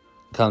it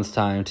comes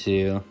time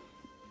to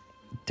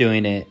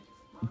doing it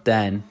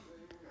then.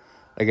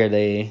 Like, are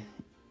they...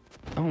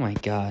 Oh, my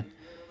God.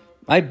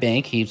 My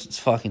bank keeps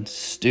fucking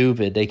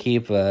stupid. They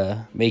keep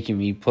making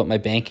me put my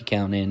bank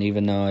account in,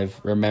 even though I've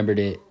remembered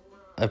it.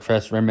 I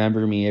press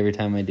remember me every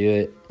time I do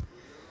it.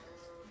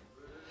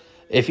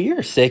 If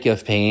you're sick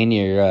of paying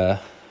your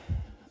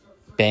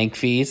bank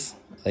fees,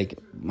 like,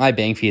 my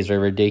bank fees are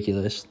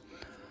ridiculous.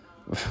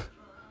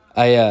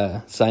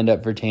 I signed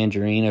up for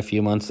Tangerine a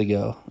few months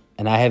ago,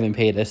 and I haven't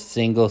paid a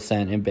single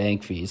cent in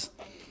bank fees.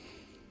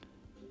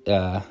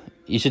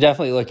 You should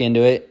definitely look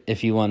into it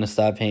if you want to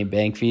stop paying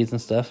bank fees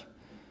and stuff.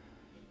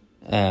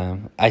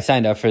 I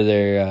signed up for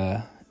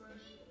their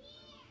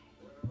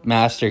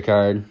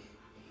MasterCard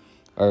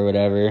or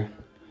whatever,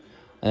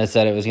 and it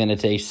said it was going to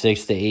take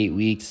 6 to 8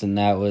 weeks, and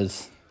that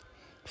was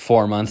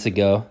 4 months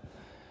ago.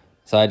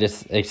 So I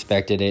just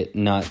expected it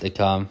not to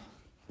come.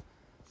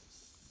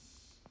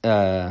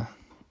 Like,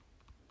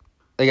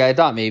 I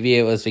thought maybe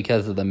it was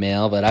because of the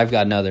mail, but I've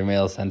got another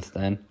mail since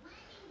then.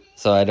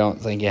 So I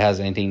don't think it has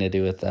anything to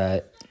do with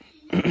that.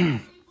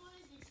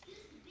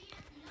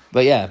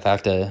 But yeah,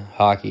 back to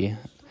hockey.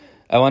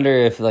 I wonder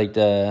if, like,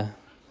 they're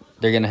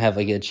going to have,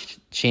 like, a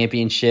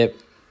championship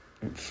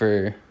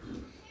for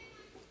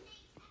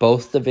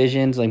both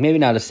divisions. Like, maybe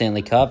not a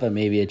Stanley Cup, but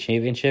maybe a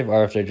championship.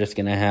 Or if they're just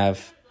going to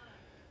have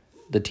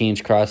the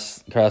teams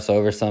cross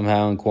over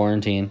somehow in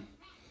quarantine.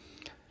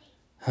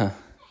 Huh.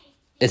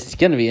 It's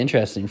going to be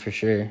interesting for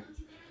sure.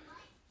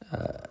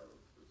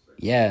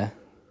 Yeah.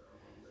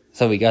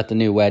 So we got the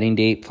new wedding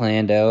date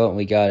planned out, and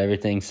we got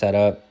everything set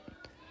up.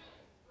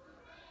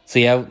 So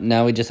yeah,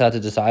 now we just have to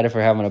decide if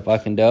we're having a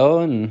buck and doe,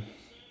 and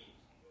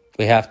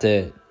we have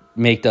to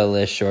make the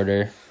list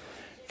shorter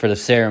for the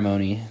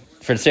ceremony.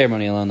 For the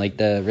ceremony alone, like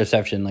the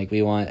reception, like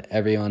we want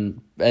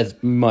everyone as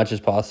much as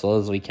possible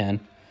as we can.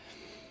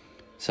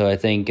 So I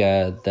think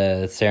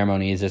the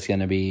ceremony is just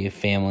going to be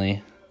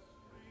family.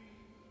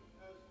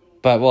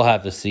 But we'll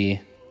have to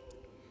see.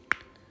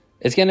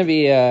 It's going to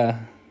be, I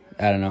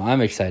don't know. I'm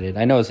excited.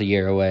 I know it's a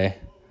year away.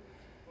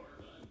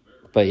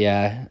 But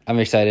yeah, I'm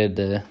excited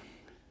to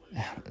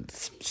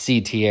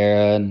see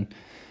Tiara and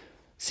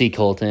see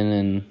Colton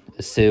in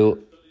a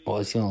suit. Oh,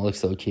 he's going to look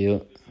so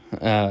cute.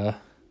 But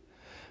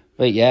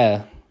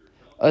yeah,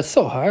 it's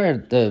so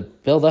hard to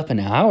build up an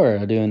hour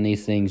of doing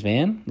these things,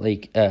 man.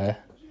 Like,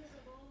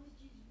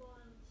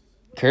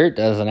 Kurt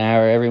does an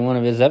hour every one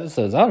of his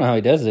episodes. I don't know how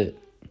he does it.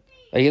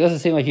 Like, it doesn't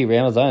seem like he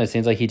rambles on. It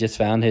seems like he just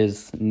found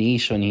his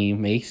niche when he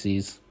makes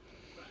these.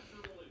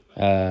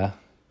 Yeah.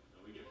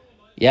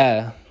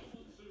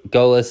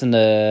 Go listen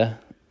to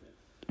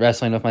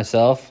Wrestling with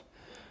Myself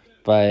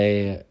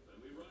by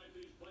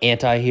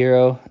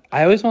Anti-Hero.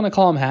 I always want to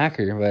call him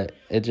Hacker, but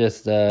it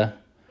just, I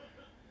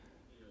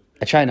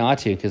try not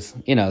to because,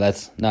 you know,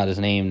 that's not his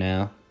name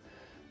now.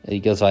 He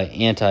goes by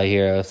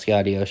Anti-Hero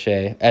Scotty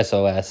O'Shea.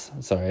 SOS,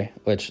 sorry,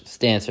 which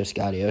stands for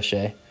Scotty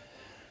O'Shea.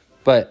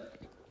 But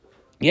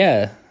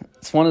yeah,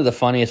 it's one of the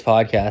funniest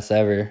podcasts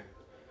ever.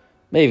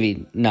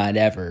 Maybe not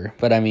ever,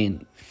 but I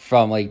mean,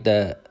 from like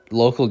the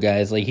local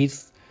guys, like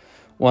he's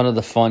one of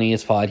the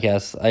funniest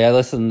podcasts. I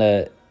listened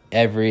to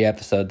every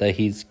episode that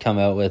he's come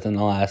out with in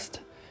the last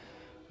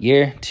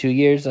year, 2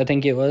 years, I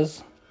think it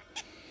was.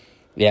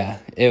 Yeah,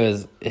 it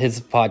was,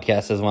 his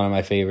podcast is one of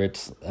my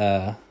favorites.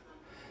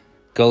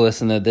 Go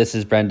listen to This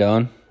is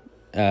Brendone.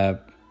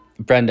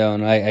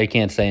 Brendone, I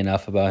can't say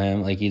enough about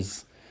him. Like,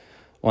 he's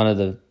one of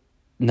the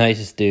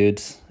nicest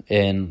dudes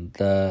in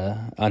the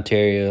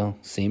Ontario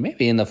scene,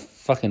 maybe in the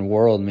fucking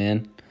world,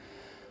 man.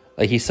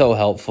 Like, he's so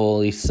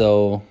helpful, he's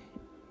so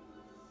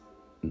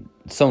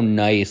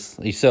nice,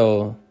 he's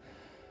so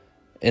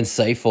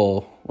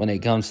insightful when it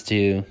comes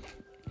to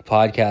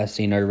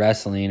podcasting or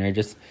wrestling or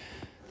just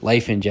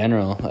life in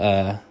general.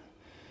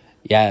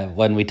 Yeah,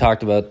 when we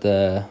talked about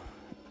the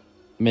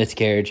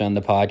miscarriage on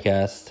the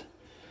podcast,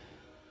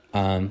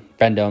 Brendone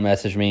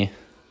messaged me.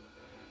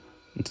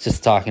 It's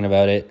just talking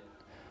about it.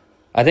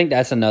 I think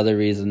that's another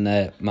reason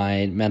that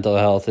my mental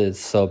health is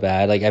so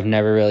bad. Like, I've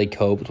never really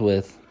coped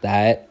with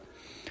that.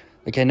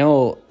 Like, I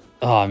know,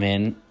 oh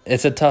man,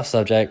 it's a tough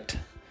subject.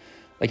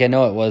 Like, I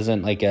know it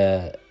wasn't like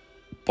a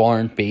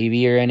born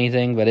baby or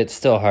anything, but it's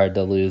still hard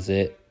to lose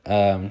it.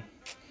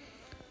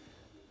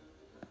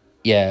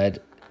 Yeah,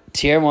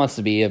 Tiara wants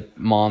to be a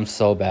mom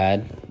so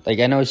bad. Like,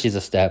 I know she's a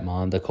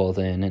stepmom to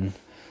Colton and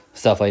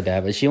stuff like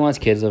that, but she wants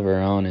kids of her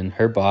own, and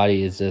her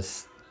body is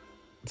just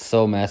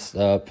so messed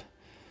up.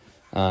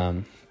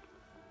 Her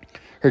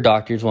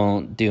doctors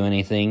won't do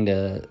anything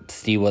to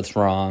see what's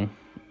wrong,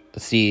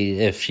 see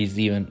if she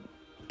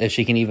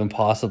can even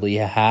possibly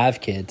have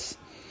kids.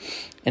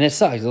 And it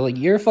sucks. Like,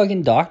 you're a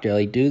fucking doctor.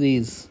 Like, do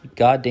these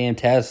goddamn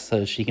tests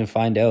so she can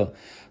find out,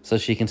 so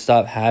she can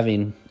stop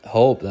having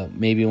hope that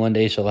maybe one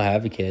day she'll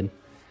have a kid.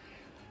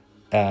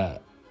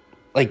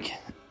 Like,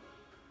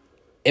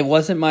 it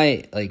wasn't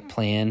my, like,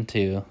 plan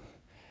to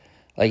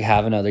like,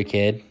 have another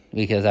kid,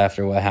 because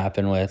after what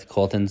happened with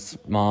Colton's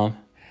mom,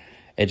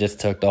 it just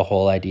took the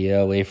whole idea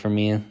away from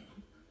me.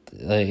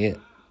 Like,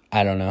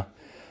 I don't know.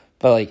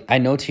 But, like, I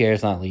know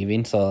Tiara's not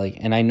leaving, so, like,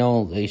 and I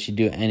know like, she'd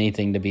do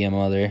anything to be a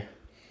mother.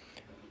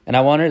 And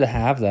I want her to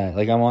have that.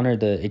 Like, I want her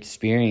to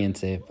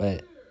experience it,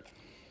 but,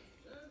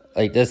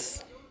 like,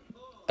 this,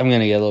 I'm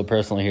going to get a little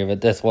personal here, but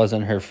this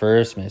wasn't her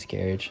first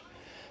miscarriage.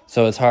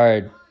 So it's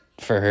hard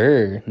for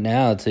her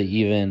now to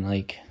even,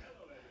 like,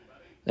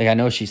 I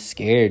know she's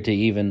scared to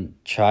even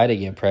try to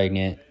get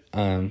pregnant.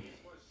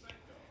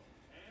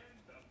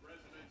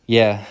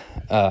 Yeah,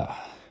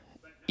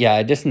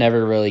 I just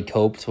never really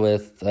coped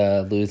with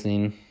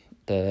losing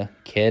the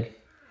kid.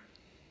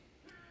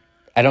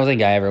 I don't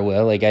think I ever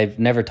will. Like, I've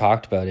never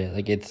talked about it.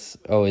 Like, it's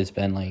always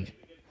been, like,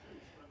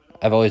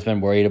 I've always been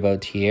worried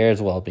about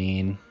Tier's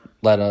well-being,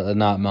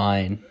 not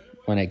mine,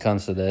 when it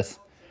comes to this.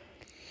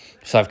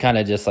 So I've kind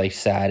of just, like,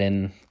 sat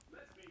and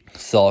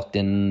sulked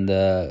in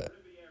the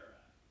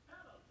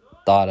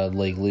thought of,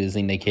 like,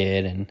 losing the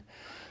kid, and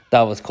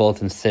that was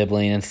Colton's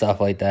sibling and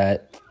stuff like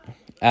that.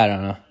 I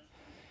don't know.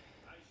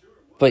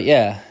 But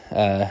yeah,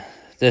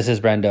 This is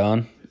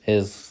Brendon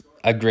is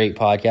a great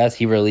podcast.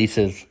 He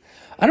releases,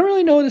 I don't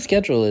really know what his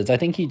schedule is. I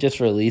think he just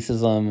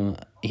releases them.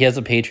 He has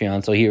a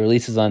Patreon, so he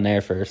releases on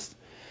there first.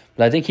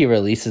 But I think he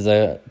releases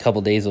a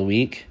couple days a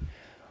week.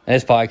 And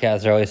his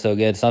podcasts are always so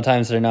good.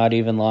 Sometimes they're not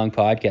even long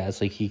podcasts.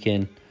 Like,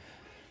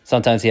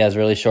 sometimes he has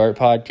really short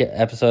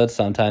episodes.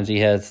 Sometimes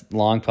he has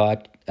long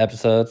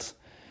episodes.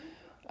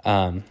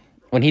 When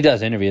he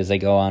does interviews, they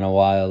go on a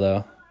while,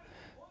 though.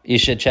 You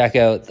should check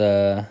out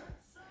the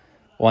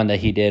one that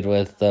he did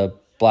with the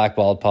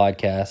Blackballed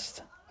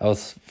podcast. That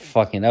was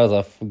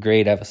a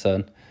great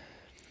episode.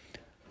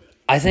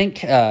 I think,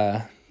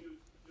 check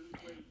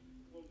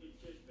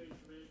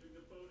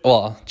out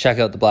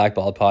the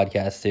Blackballed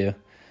podcast, too.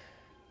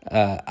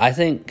 I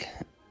think,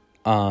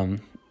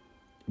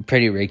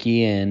 Pretty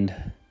Ricky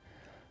and,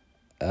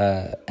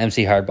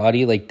 MC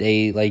Hardbody, like,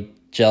 they, like,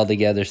 gel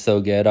together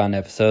so good on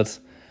episodes.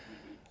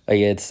 Like,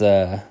 it's,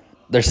 they're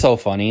so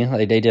funny.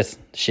 Like, they just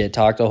shit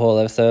talk the whole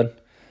episode.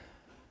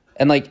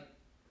 And, like,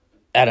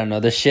 I don't know,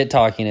 the shit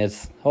talking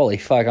is, holy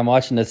fuck, I'm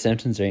watching The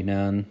Simpsons right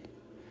now, and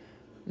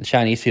the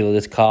Chinese people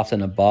just coughed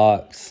in a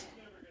box.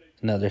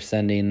 Now they're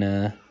sending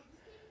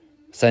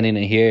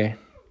it here.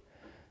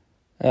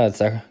 Oh,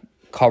 it's a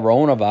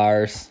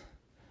coronavirus.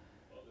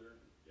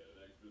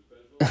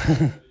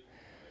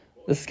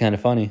 This is kind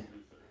of funny.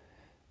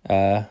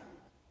 That's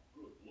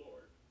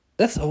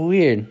so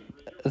weird.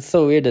 It's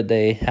so weird that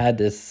they had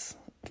this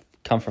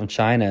come from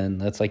China,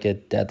 and that's like a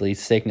deadly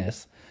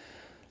sickness.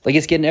 Like,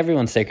 it's getting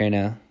everyone sick right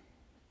now.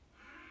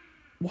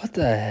 What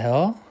the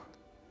hell?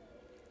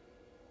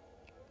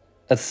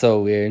 That's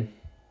so weird.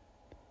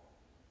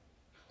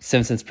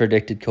 Simpsons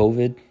predicted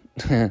COVID.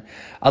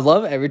 I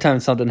love every time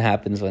something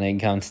happens when it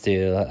comes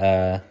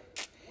to,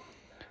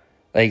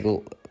 like,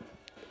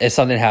 if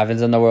something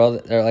happens in the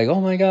world, they're like,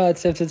 oh my god,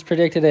 Simpsons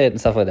predicted it, and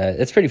stuff like that.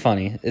 It's pretty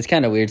funny. It's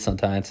kind of weird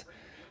sometimes.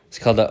 It's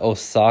called the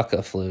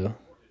Osaka flu.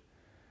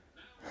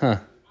 Huh.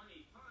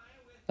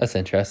 That's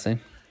interesting.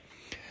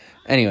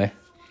 Anyway,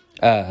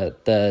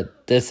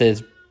 This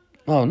is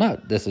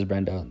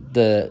Brendo.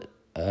 The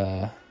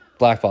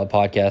Blackball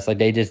podcast, like,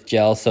 they just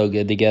gel so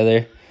good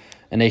together,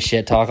 and they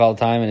shit talk all the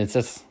time, and it's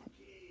just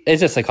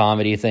a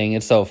comedy thing.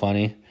 It's so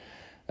funny.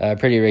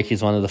 Pretty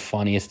Ricky's one of the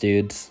funniest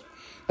dudes.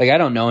 Like, I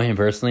don't know him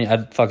personally.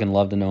 I'd fucking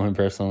love to know him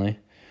personally.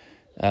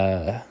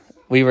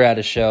 We were at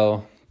a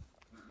show,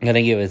 I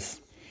think it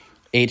was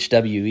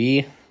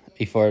HWE,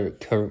 before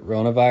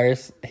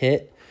coronavirus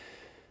hit,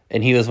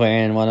 and he was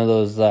wearing one of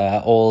those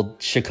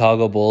old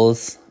Chicago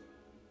Bulls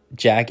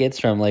jackets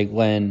from, like,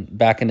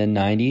 back in the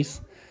 90s.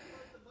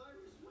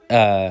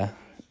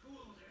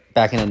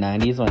 Back in the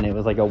 90s when it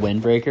was like a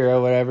windbreaker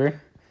or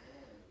whatever.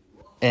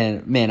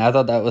 And man, I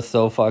thought that was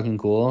so fucking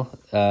cool.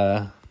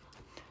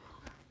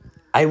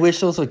 I wish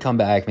those would come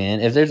back,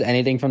 man. If there's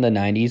anything from the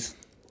 90s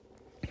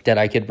that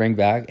I could bring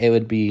back, it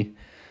would be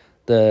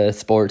the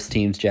sports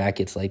teams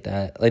jackets like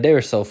that. Like, they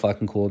were so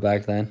fucking cool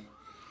back then.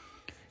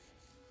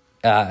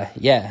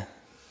 Yeah.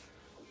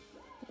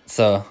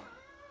 So,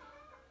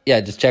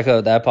 yeah, just check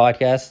out that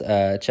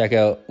podcast. Check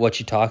out What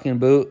You Talking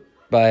About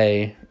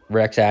by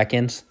Rex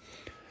Atkins.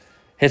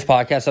 His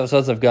podcast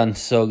episodes have gone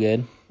so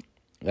good.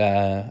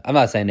 I'm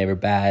not saying they were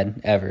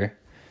bad ever,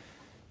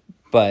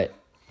 but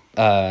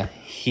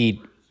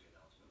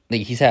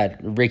he's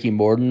had Ricky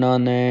Morton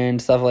on there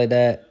and stuff like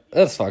that.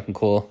 That's fucking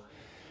cool.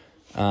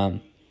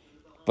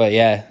 But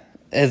yeah,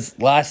 his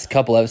last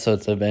couple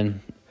episodes have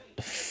been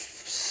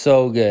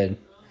so good.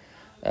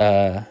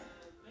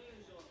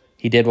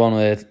 He did one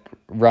with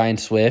Ryan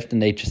Swift,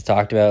 and they just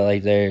talked about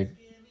like their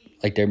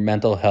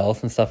mental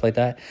health and stuff like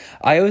that.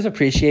 I always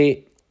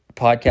appreciate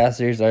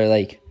podcasters are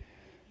like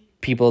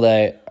people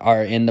that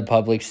are in the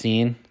public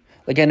scene.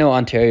 Like, I know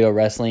Ontario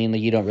wrestling,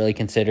 like, you don't really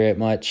consider it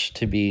much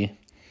to be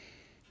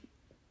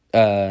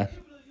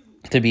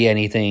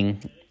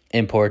anything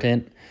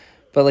important,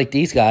 but like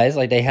these guys,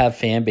 like, they have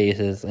fan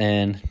bases,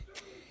 and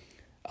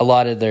a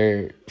lot of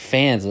their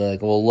fans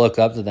like will look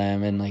up to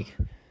them and like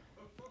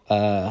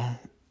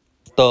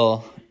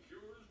they'll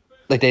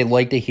like they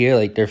like to hear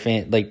like their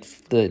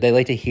they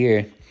like to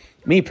hear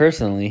me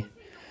personally,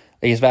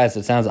 like as bad as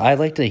it sounds, I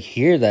like to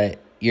hear that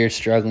you're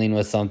struggling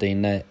with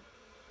something that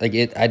like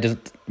I just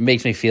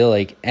makes me feel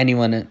like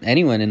anyone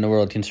in the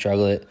world can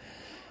struggle it.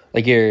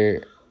 Like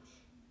you're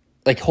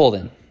like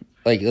Holden.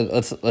 Like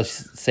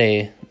let's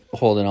say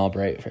Holden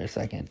Albright for a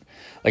second.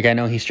 Like I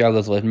know he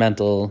struggles with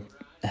mental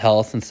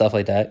health and stuff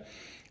like that.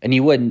 And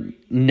you wouldn't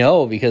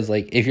know because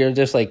like if you're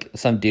just like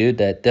some dude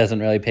that doesn't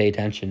really pay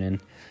attention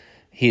and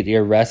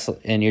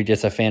you're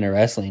just a fan of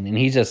wrestling and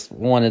he's just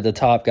one of the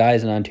top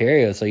guys in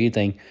Ontario, so you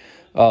think,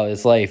 oh,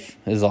 his life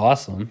is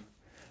awesome.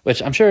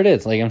 Which I'm sure it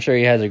is. Like I'm sure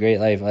he has a great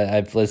life.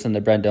 I've listened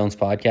to Brent Doan's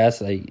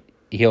podcast. Like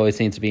he always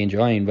seems to be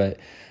enjoying, but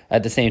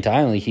at the same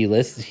time, like he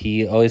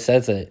always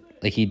says that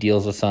like he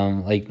deals with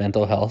some like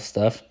mental health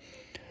stuff.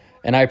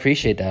 And I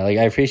appreciate that. Like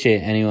I appreciate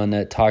anyone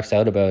that talks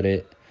out about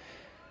it.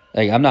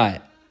 Like I'm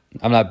not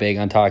big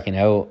on talking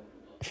out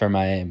for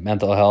my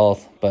mental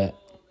health, but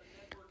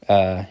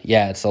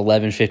yeah, it's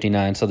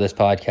 11:59, so this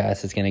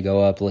podcast is gonna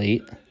go up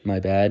late. My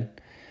bad.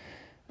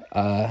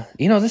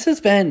 This has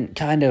been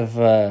kind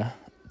of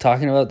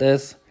talking about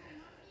this.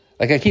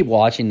 Like I keep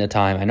watching the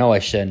time. I know I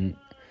shouldn't,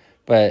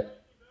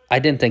 but I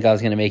didn't think I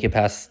was gonna make it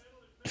past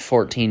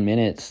 14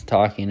 minutes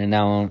talking, and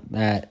now I'm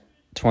at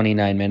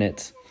 29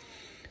 minutes.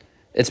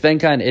 It's been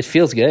it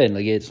feels good.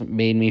 Like it's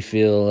made me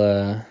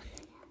feel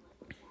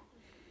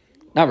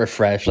not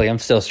refreshed. Like I'm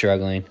still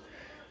struggling,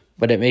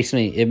 but it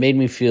made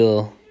me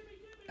feel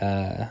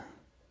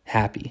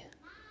happy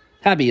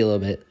a little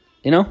bit,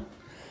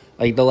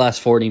 like the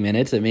last 40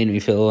 minutes, it made me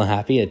feel a little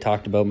happy. I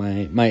talked about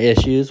my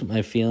issues,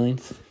 my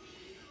feelings,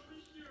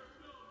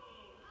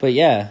 but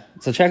yeah,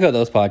 so check out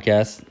those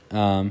podcasts.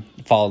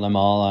 Follow them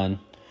all on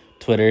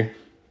Twitter.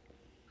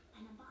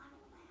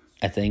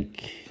 I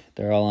think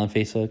they're all on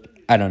Facebook.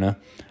 I don't know.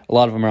 A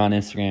lot of them are on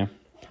Instagram,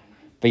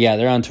 but yeah,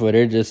 they're on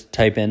Twitter. Just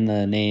type in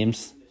the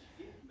names.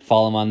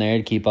 Follow them on there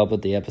to keep up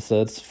with the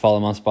episodes. Follow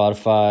them on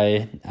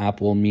Spotify,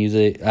 Apple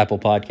Music, Apple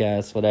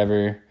Podcasts,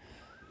 whatever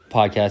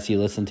podcast you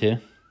listen to.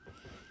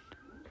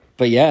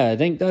 But yeah, I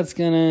think that's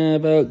gonna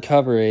about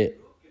cover it.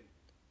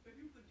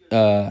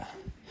 Oh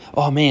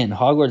man,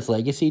 Hogwarts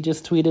Legacy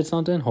just tweeted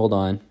something. Hold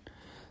on.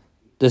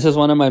 This is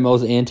one of my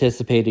most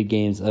anticipated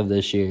games of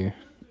this year.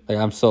 Like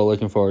I'm so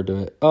looking forward to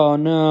it. Oh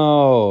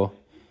no.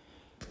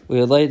 We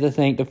would like to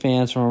thank the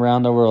fans from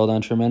around the world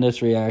on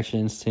tremendous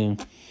reactions to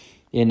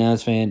the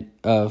announcement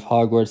of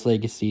Hogwarts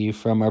Legacy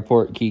from our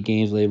Portkey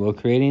Games label,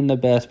 creating the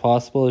best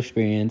possible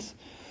experience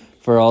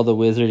for all the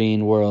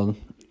wizarding world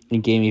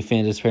and gaming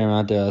fans is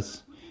paramount to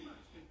us.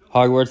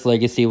 Hogwarts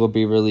Legacy will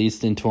be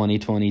released in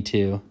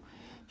 2022.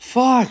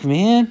 Fuck,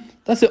 man.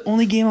 That's the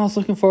only game I was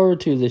looking forward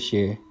to this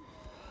year.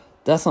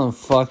 That's some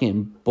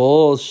fucking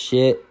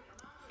bullshit.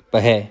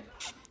 But hey,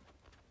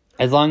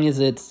 as long as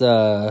it's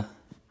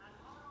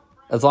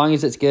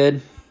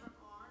good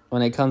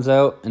when it comes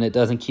out and it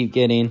doesn't keep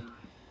getting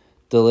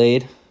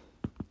delayed,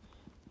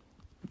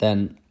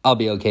 then I'll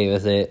be okay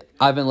with it.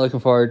 I've been looking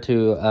forward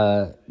to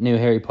a new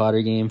Harry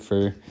Potter game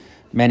for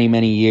many,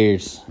 many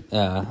years.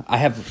 I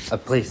have a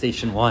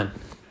PlayStation 1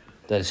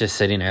 that's just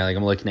sitting there. Like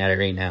I'm looking at it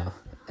right now.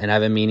 And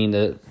I've been meaning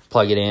to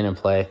plug it in and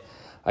play.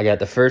 I got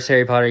the first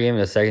Harry Potter game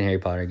and the second Harry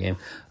Potter game.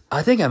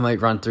 I think I might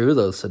run through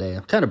those today.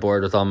 I'm kind of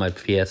bored with all my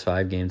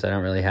PS5 games. I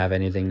don't really have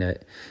anything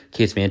that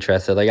keeps me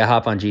interested. Like I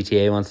hop on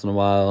GTA once in a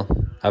while.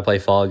 I play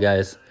Fall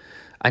Guys.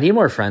 I need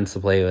more friends to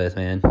play with,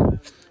 man.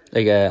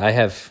 Like I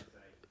have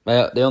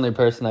the only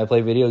person I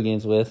play video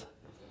games with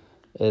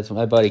is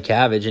my buddy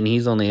Cabbage, and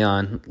he's only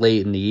on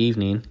late in the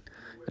evening,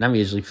 and I'm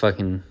usually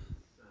fucking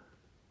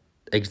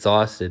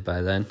exhausted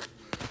by then.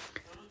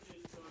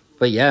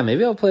 But yeah,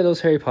 maybe I'll play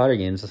those Harry Potter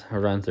games. I'll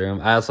run through them.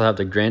 I also have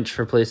the Grinch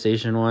for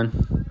PlayStation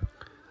 1.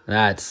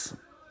 That's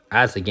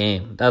a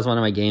game. That was one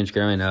of my games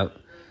growing up.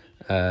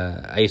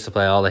 I used to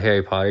play all the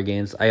Harry Potter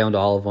games. I owned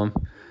all of them,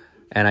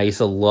 and I used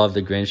to love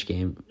the Grinch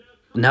game.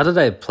 Now that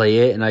I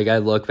play it and I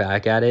look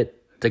back at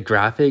it, the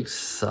graphics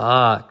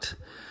sucked.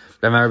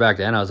 But I remember back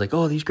then I was like,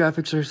 oh, these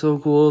graphics are so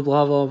cool,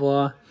 blah, blah,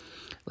 blah.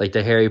 Like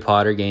the Harry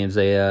Potter games,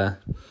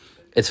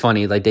 it's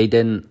funny, like they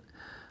didn't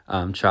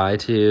try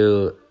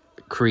to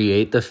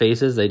create the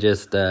faces. They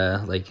just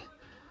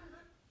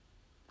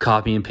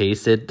copy and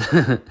pasted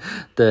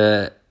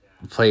the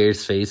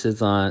players'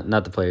 faces on,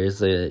 not the players,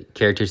 the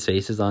characters'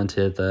 faces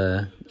into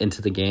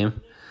the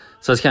game.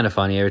 So it's kind of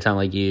funny every time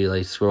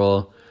you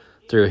scroll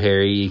through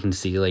Harry, you can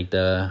see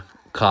the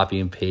copy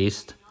and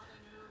paste.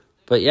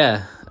 But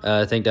yeah,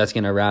 I think that's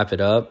gonna wrap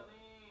it up.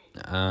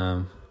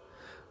 I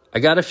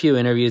got a few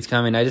interviews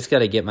coming. I just got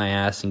to get my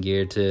ass in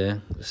gear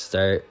to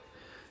start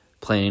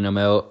planning them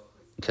out,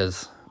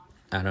 because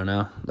I don't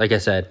know. Like I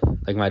said,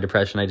 my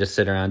depression, I just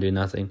sit around, do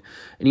nothing.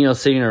 And,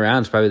 sitting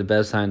around is probably the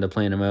best time to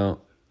plan them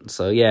out.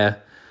 So, yeah,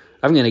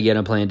 I'm going to get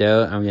them planned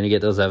out. I'm going to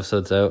get those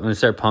episodes out. I'm going to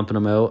start pumping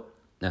them out.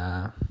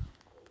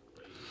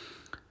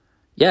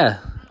 Yeah,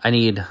 I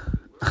need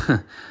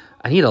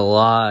I need a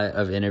lot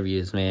of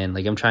interviews, man.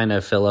 Like, I'm trying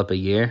to fill up a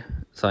year,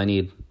 so I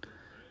need,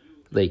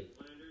 like,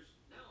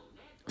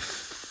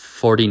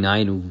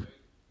 49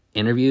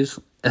 interviews,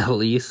 at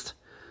least.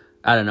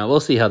 I don't know.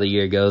 We'll see how the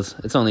year goes.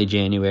 It's only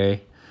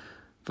January.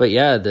 But,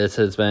 yeah, this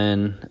has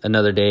been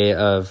another day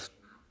of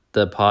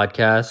the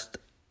podcast.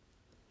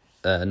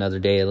 Another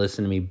day of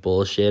listening to me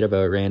bullshit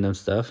about random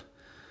stuff.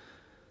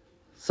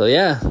 So,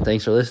 yeah,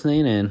 thanks for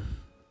listening, and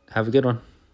have a good one.